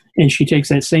 And she takes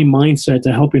that same mindset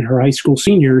to helping her high school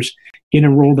seniors get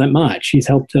enrolled at Mott. She's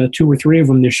helped 2 or 3 of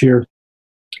them this year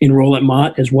enroll at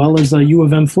Mott, as well as U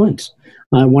of M Flint.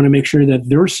 I want to make sure that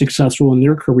they're successful in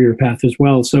their career path as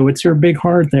well. So it's her big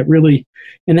heart that really,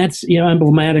 and that's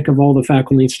emblematic of all the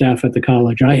faculty and staff at the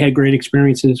college. I had great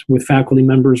experiences with faculty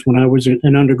members when I was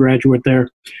an undergraduate there,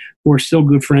 who are still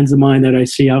good friends of mine that I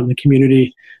see out in the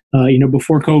community.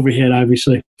 Before COVID hit,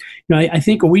 obviously. I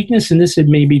think a weakness, and this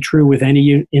may be true with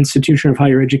any institution of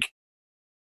higher education.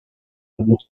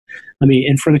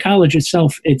 And for the college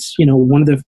itself, it's, one of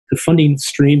the funding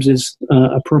streams is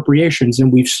appropriations.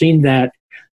 And we've seen that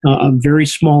a very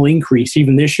small increase,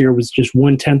 even this year, was just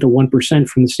 0.1% of 1%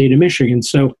 from the state of Michigan.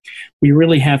 So we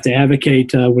really have to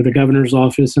advocate with the governor's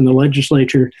office and the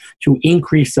legislature to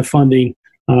increase the funding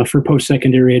for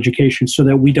post-secondary education so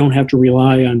that we don't have to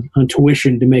rely on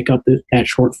tuition to make up that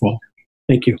shortfall.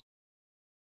 Thank you.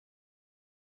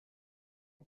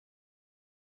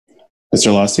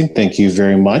 Mr. Lossing, thank you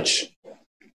very much.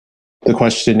 The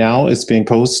question now is being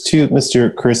posed to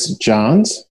Mr. Chris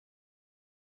Johns.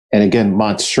 And again,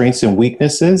 Mott's strengths and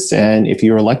weaknesses. And if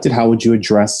you're elected, how would you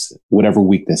address whatever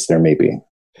weakness there may be?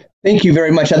 Thank you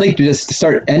very much. I'd like to just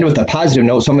end with a positive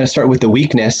note. So I'm going to start with the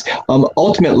weakness.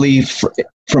 Ultimately,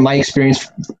 from my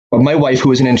experience of my wife,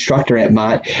 who is an instructor at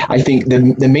Mott, I think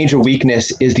the major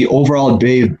weakness is the overall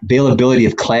availability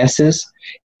of classes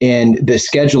and the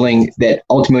scheduling that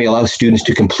ultimately allows students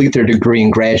to complete their degree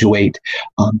and graduate.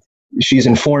 She's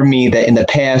informed me that in the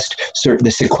past,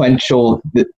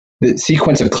 the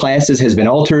sequence of classes has been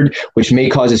altered, which may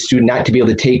cause a student not to be able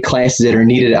to take classes that are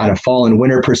needed on a fall and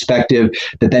winter perspective,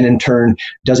 that then in turn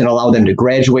doesn't allow them to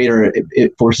graduate, or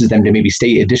it forces them to maybe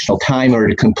stay additional time or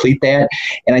to complete that.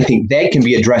 And I think that can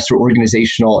be addressed through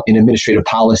organizational and administrative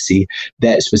policy,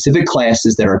 that specific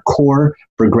classes that are core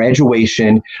for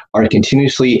graduation are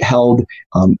continuously held,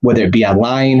 whether it be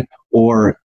online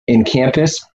or in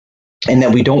campus, and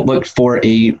that we don't look for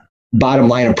a bottom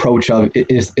line approach of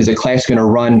is a class going to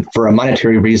run for a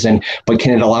monetary reason, but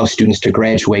can it allow students to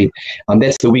graduate?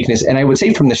 That's the weakness. And I would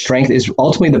say from the strength is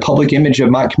ultimately the public image of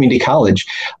Mott Community College.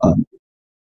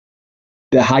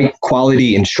 The high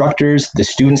quality instructors, the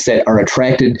students that are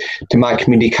attracted to Mott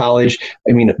Community College.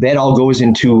 That all goes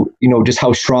into, just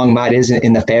how strong Mott is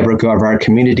in the fabric of our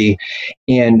community.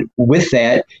 And with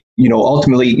that,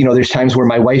 ultimately, there's times where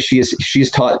my wife,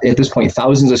 she's taught at this point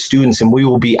thousands of students, and we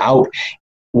will be out,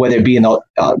 whether it be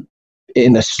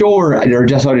in the store or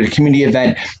just out at a community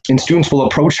event, and students will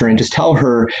approach her and just tell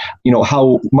her,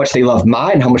 how much they love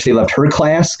Mott and how much they loved her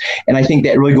class. And I think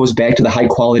that really goes back to the high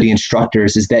quality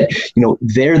instructors, is that,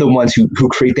 they're the ones who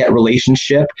create that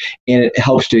relationship, and it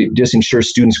helps to just ensure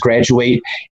students graduate.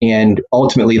 And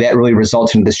ultimately that really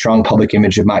results in the strong public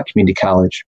image of Mott Community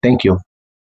College. Thank you.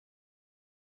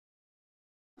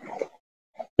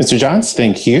 Mr. Johns,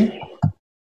 thank you.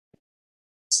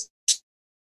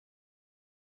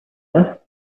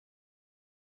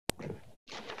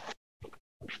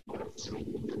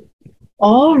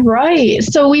 All right.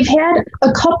 So we've had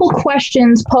a couple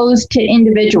questions posed to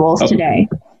individuals today.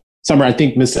 Summer, I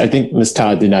think Miss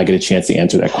Todd did not get a chance to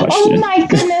answer that question. Oh my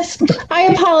goodness. I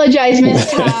apologize,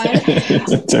 Miss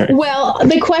Todd. Sorry. Well,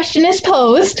 the question is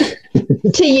posed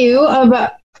to you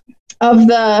of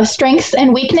the strengths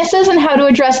and weaknesses and how to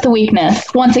address the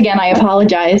weakness. Once again, I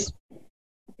apologize.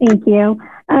 Thank you.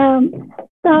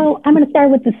 So I'm going to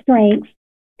start with the strengths.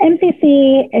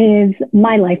 MCC is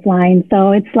my lifeline,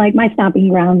 so it's like my stomping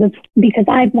ground. It's because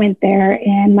I've went there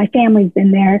and my family's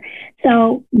been there.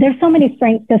 So there's so many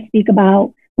strengths to speak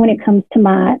about when it comes to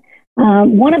Mott.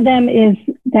 One of them is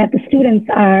that the students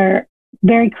are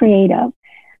very creative.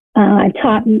 I've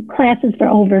taught classes for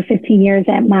over 15 years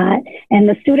at Mott, and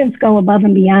the students go above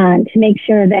and beyond to make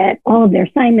sure that all of their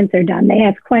assignments are done. They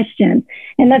ask questions,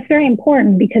 and that's very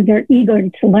important because they're eager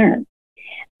to learn.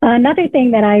 Another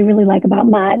thing that I really like about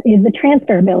Mott is the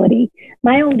transferability.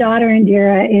 My own daughter,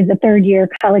 Indira, is a third-year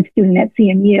college student at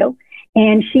CMU,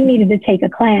 and she needed to take a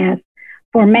class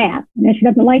for math. Now, she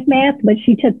doesn't like math, but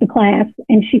she took the class,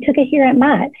 and she took it here at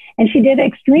Mott, and she did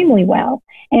extremely well.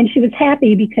 And she was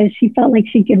happy because she felt like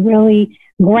she could really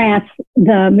grasp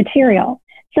the material.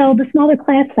 So the smaller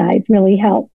class size really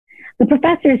helped. The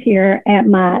professors here at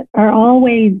Mott are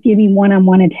always giving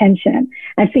one-on-one attention.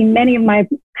 I've seen many of my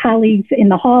colleagues in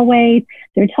the hallways.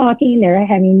 They're talking, they're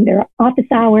having their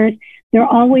office hours. They're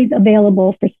always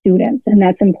available for students, and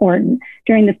that's important.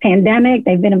 During this pandemic,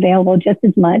 they've been available just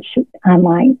as much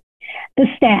online. The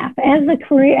staff, as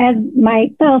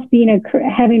myself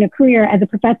having a career as a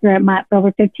professor at Mott for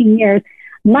over 15 years,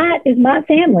 Mott is Mott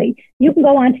family. You can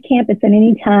go onto campus at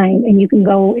any time, and you can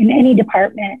go in any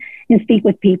department and speak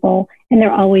with people, and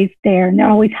they're always there, and they're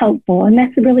always helpful, and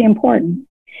that's really important.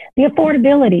 The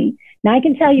affordability. Now, I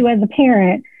can tell you as a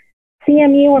parent,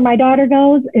 CMU, where my daughter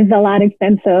goes, is a lot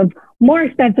expensive, more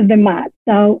expensive than Mott.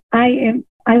 So I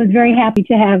was very happy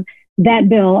to have that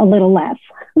bill a little less.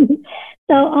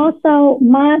 So also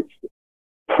Mott's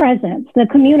presence, the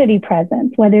community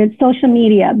presence, whether it's social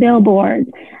media, billboards,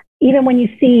 even when you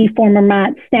see former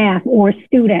Mott staff or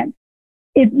students,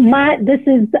 Mott, this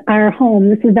is our home,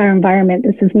 this is our environment,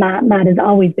 this is Mott. Mott has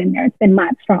always been there. It's been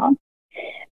Mott strong.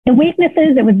 The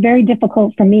weaknesses, it was very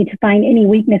difficult for me to find any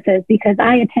weaknesses because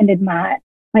I attended Mott.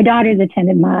 My daughters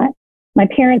attended Mott. My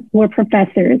parents were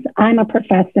professors. I'm a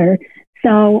professor.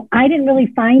 So I didn't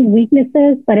really find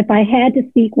weaknesses, but if I had to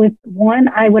speak with one,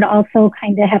 I would also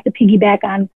kind of have to piggyback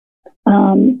on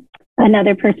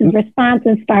another person's response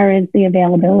as far as the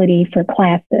availability for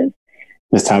classes.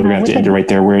 Ms. Todd, we're going to have to end it right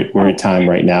there. We're at time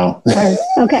right now.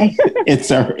 Okay.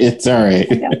 It's all right.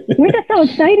 We're just so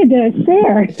excited to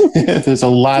share. There's a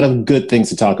lot of good things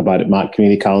to talk about at Mott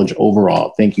Community College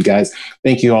overall. Thank you, guys.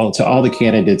 Thank you all to all the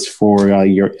candidates for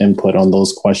your input on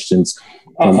those questions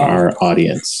from our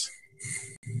audience.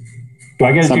 Do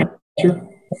I get an answer?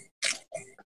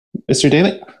 Mr.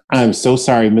 Daly? I'm so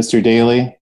sorry, Mr.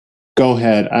 Daly. Go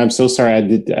ahead. I'm so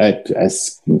sorry.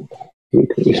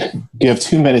 You have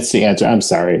 2 minutes to answer. I'm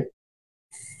sorry.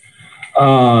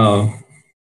 I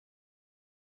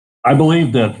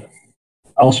believe that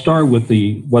I'll start with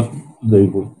the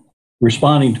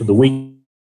responding to the weak.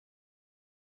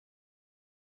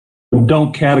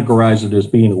 Don't categorize it as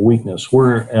being a weakness.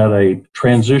 We're at a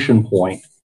transition point,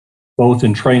 both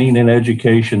in training and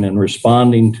education and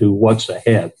responding to what's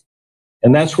ahead.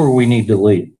 And that's where we need to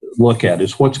look at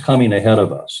is what's coming ahead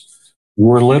of us.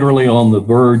 We're literally on the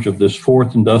verge of this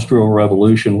fourth industrial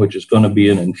revolution, which is going to be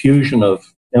an infusion of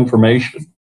information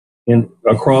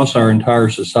across our entire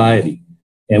society.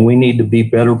 And we need to be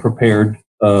better prepared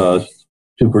to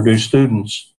produce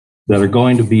students that are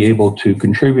going to be able to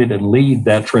contribute and lead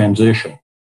that transition.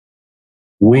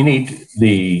 We need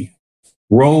the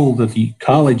role that the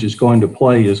college is going to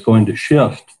play is going to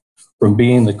shift from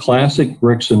being the classic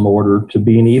bricks and mortar to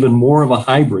being even more of a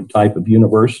hybrid type of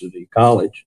university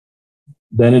college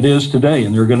than it is today.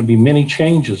 And there are going to be many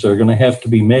changes that are going to have to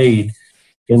be made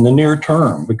in the near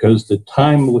term because the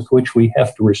time with which we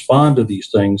have to respond to these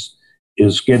things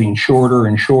is getting shorter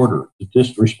and shorter.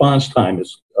 This response time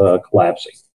is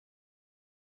collapsing.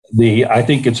 I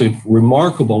think it's a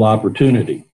remarkable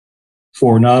opportunity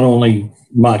for not only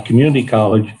Mott Community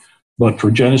College, but for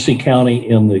Genesee County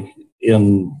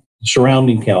in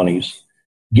surrounding counties,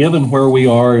 given where we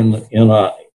are in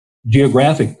a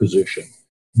geographic position,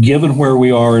 given where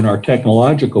we are in our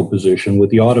technological position with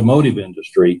the automotive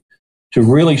industry, to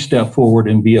really step forward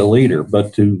and be a leader.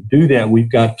 But to do that,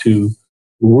 we've got to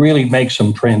really make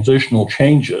some transitional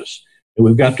changes. And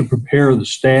we've got to prepare the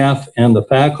staff and the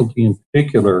faculty in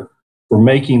particular for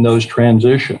making those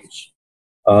transitions.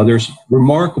 There's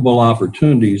remarkable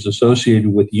opportunities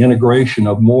associated with the integration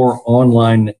of more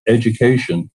online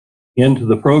education into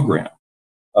the program.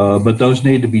 But those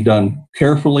need to be done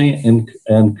carefully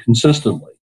and consistently.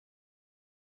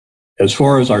 As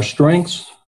far as our strengths,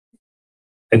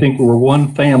 I think we're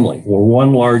one family. We're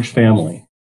one large family.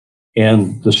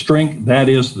 And the strength, that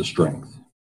is the strength,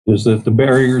 is that the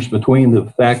barriers between the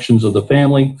factions of the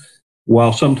family,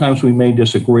 while sometimes we may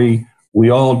disagree,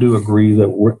 we all do agree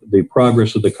that the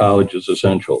progress of the college is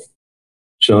essential.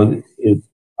 So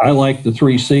I like the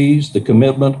 3 C's, the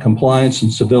commitment, compliance,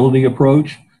 and civility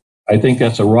approach. I think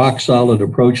that's a rock solid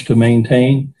approach to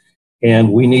maintain.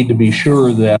 And we need to be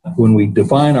sure that when we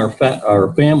define our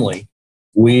family,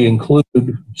 we include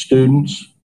students,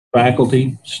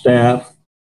 faculty, staff,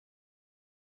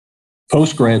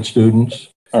 post-grad students,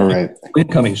 All right.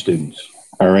 incoming students.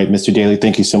 All right, Mr. Daly,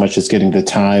 thank you so much for getting the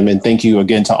time. And thank you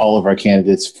again to all of our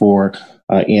candidates for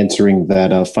answering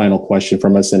that final question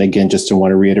from us. And again, just to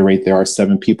want to reiterate, there are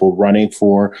 7 people running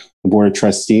for the Board of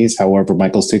Trustees. However,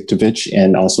 Michael Siktovich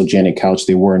and also Janet Couch,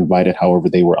 they were invited. However,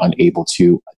 they were unable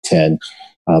to attend.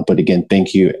 But again,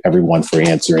 thank you everyone for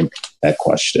answering that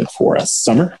question for us.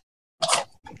 Summer?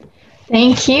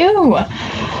 Thank you.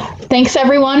 Thanks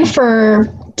everyone for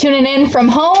tuning in from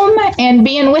home and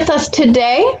being with us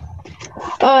today.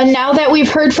 Now that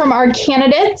we've heard from our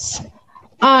candidates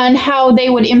on how they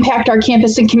would impact our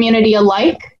campus and community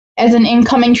alike, as an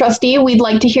incoming trustee, we'd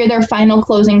like to hear their final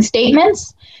closing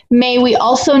statements. May we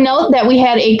also note that we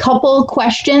had a couple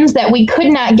questions that we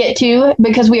could not get to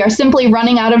because we are simply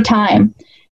running out of time.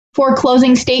 For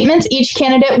closing statements, each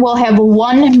candidate will have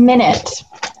 1 minute.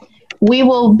 We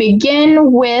will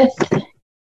begin with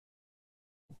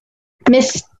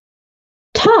Ms.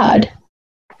 Todd.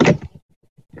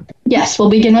 Yes, we'll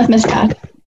begin with Ms. Todd.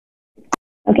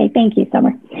 Okay, thank you,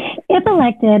 Summer. If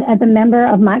elected as a member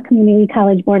of Mott Community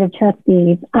College Board of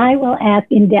Trustees, I will ask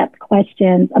in-depth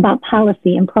questions about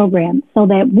policy and programs so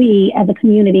that we as a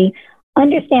community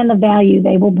understand the value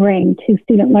they will bring to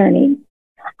student learning.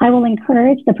 I will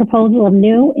encourage the proposal of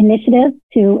new initiatives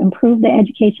to improve the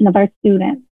education of our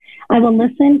students. I will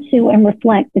listen to and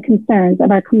reflect the concerns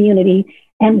of our community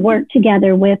and work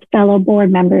together with fellow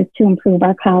board members to improve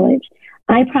our college.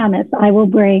 I promise I will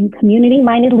bring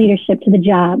community-minded leadership to the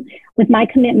job with my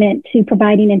commitment to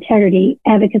providing integrity,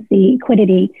 advocacy,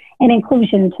 equity, and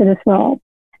inclusion to this role.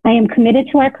 I am committed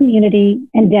to our community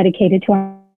and dedicated to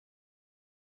our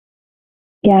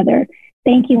together.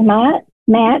 Thank you,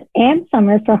 Matt, and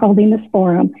Summer for holding this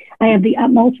forum. I have the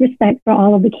utmost respect for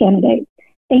all of the candidates.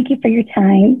 Thank you for your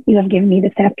time you have given me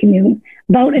this afternoon.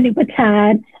 Vote Anupa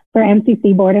Todd for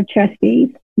MCC Board of Trustees.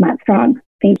 Matt Strong.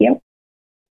 Thank you.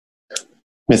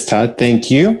 Ms. Todd,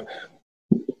 thank you.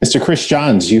 Mr. Chris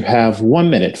Johns, you have 1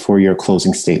 minute for your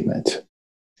closing statement.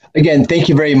 Again, thank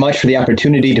you very much for the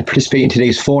opportunity to participate in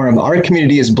today's forum. Our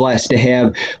community is blessed to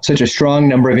have such a strong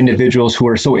number of individuals who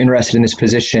are so interested in this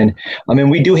position.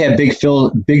 And we do have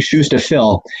big shoes to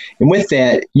fill. And with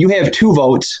that, you have 2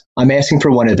 votes. I'm asking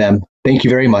for 1 of them. Thank you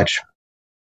very much.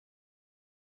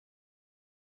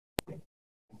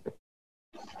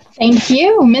 Thank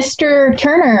you. Mr.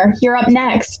 Turner, you're up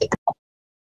next.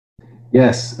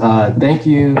 Yes, thank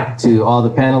you to all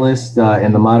the panelists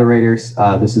and the moderators.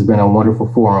 This has been a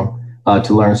wonderful forum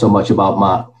to learn so much about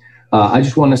Mott. I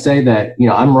just want to say that,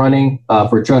 I'm running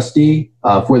for trustee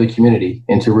for the community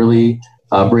and to really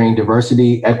bring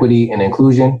diversity, equity, and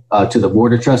inclusion to the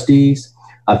Board of Trustees.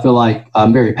 I feel like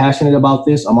I'm very passionate about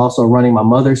this. I'm also running. My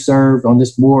mother served on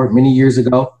this board many years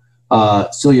ago,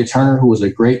 Celia Turner, who was a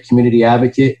great community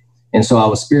advocate. And so I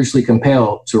was spiritually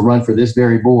compelled to run for this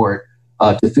very board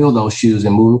to fill those shoes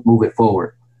and move it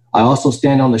forward. I also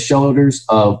stand on the shoulders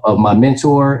of my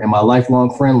mentor and my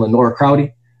lifelong friend, Lenora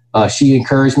Crowdy. She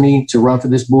encouraged me to run for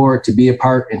this board, to be a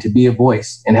part and to be a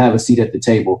voice and have a seat at the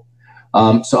table.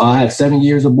 So I have 7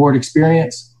 years of board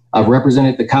experience. I've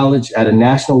represented the college at a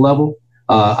national level.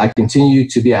 I continue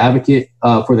to be an advocate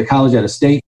for the college at a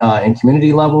state and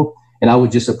community level. And I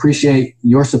would just appreciate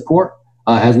your support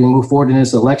as we move forward in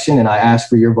this election. And I ask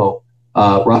for your vote.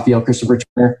 Raphael Christopher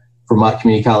Turner for Mott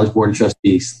Community College Board of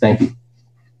Trustees. Thank you.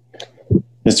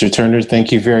 Mr. Turner,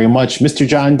 thank you very much. Mr.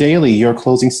 John Daly, your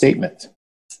closing statement.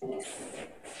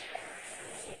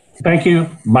 Thank you.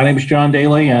 My name is John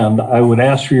Daly, and I would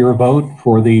ask for your vote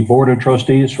for the Board of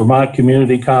Trustees for Mott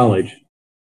Community College.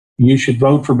 You should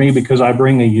vote for me because I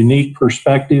bring a unique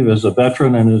perspective as a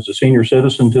veteran and as a senior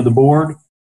citizen to the board.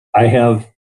 I have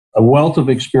a wealth of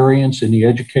experience in the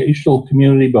educational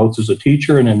community, both as a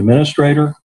teacher and an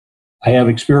administrator. I have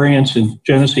experience in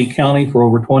Genesee County for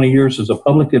over 20 years as a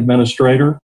public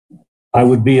administrator. I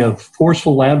would be a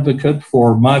forceful advocate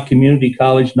for Mott Community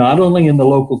College, not only in the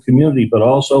local community, but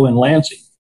also in Lansing,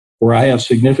 where I have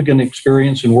significant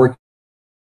experience in working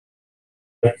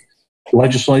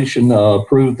legislation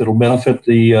approved that will benefit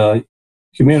the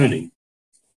community.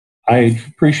 I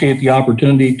appreciate the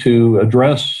opportunity to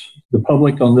address the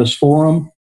public on this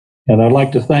forum. And I'd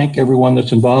like to thank everyone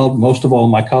that's involved, most of all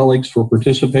my colleagues, for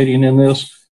participating in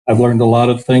this. I've learned a lot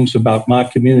of things about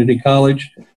Mott Community College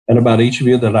and about each of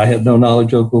you that I had no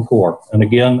knowledge of before. And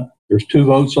again, there's 2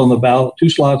 votes on the ballot, 2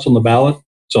 slots on the ballot.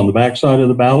 It's on the back side of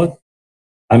the ballot.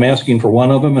 I'm asking for 1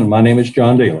 of them, and my name is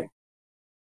John Daly.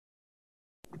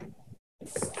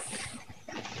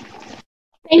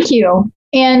 Thank you.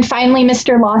 And finally,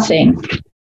 Mr. Lossing.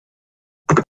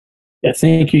 Yeah,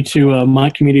 thank you to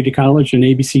Mott Community College and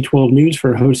ABC 12 News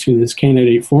for hosting this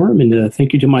candidate forum. And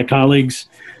thank you to my colleagues,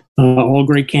 all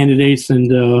great candidates.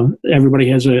 And everybody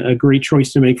has a great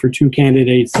choice to make for two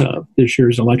candidates this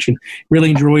year's election. Really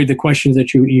enjoyed the questions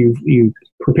that you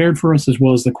prepared for us, as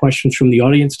well as the questions from the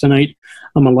audience tonight.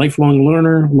 I'm a lifelong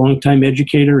learner, longtime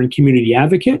educator, and community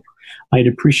advocate. I'd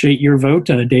appreciate your vote,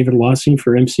 David Lossing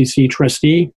for MCC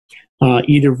trustee.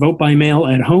 Either vote by mail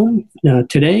at home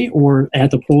today or at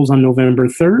the polls on November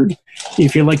 3rd.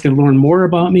 If you'd like to learn more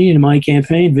about me and my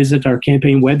campaign, visit our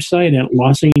campaign website at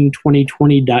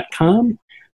lossing2020.com.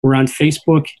 We're on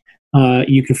Facebook.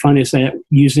 You can find us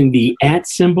using the @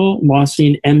 symbol,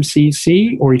 Lossing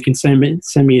MCC, or you can send me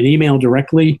an email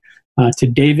directly to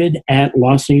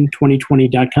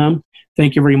david@lossing2020.com.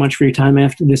 Thank you very much for your time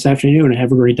this afternoon, and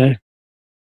have a great day.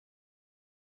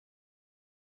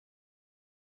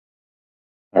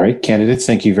 All right, candidates,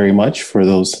 thank you very much for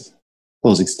those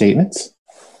closing statements.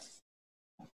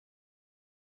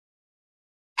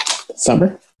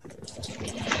 Summer?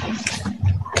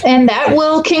 And that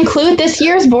will conclude this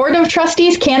year's Board of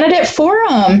Trustees Candidate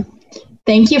Forum.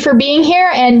 Thank you for being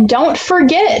here, and don't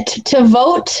forget to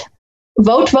vote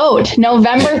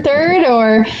November 3rd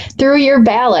or through your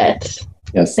ballot.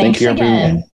 Yes, Thanks thank you,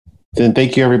 everyone. Then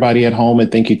thank you, everybody at home, and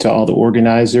thank you to all the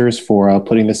organizers for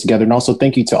putting this together, and also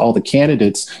thank you to all the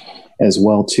candidates as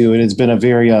well too. And it's been a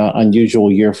very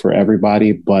unusual year for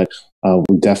everybody, but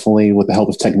we definitely, with the help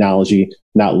of technology,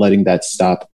 not letting that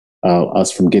stop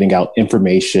us from getting out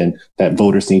information that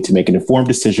voters need to make an informed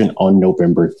decision on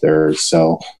November 3rd.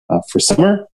 So for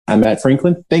Summer, I'm Matt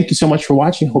Franklin. Thank you so much for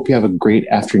watching. Hope you have a great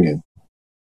afternoon.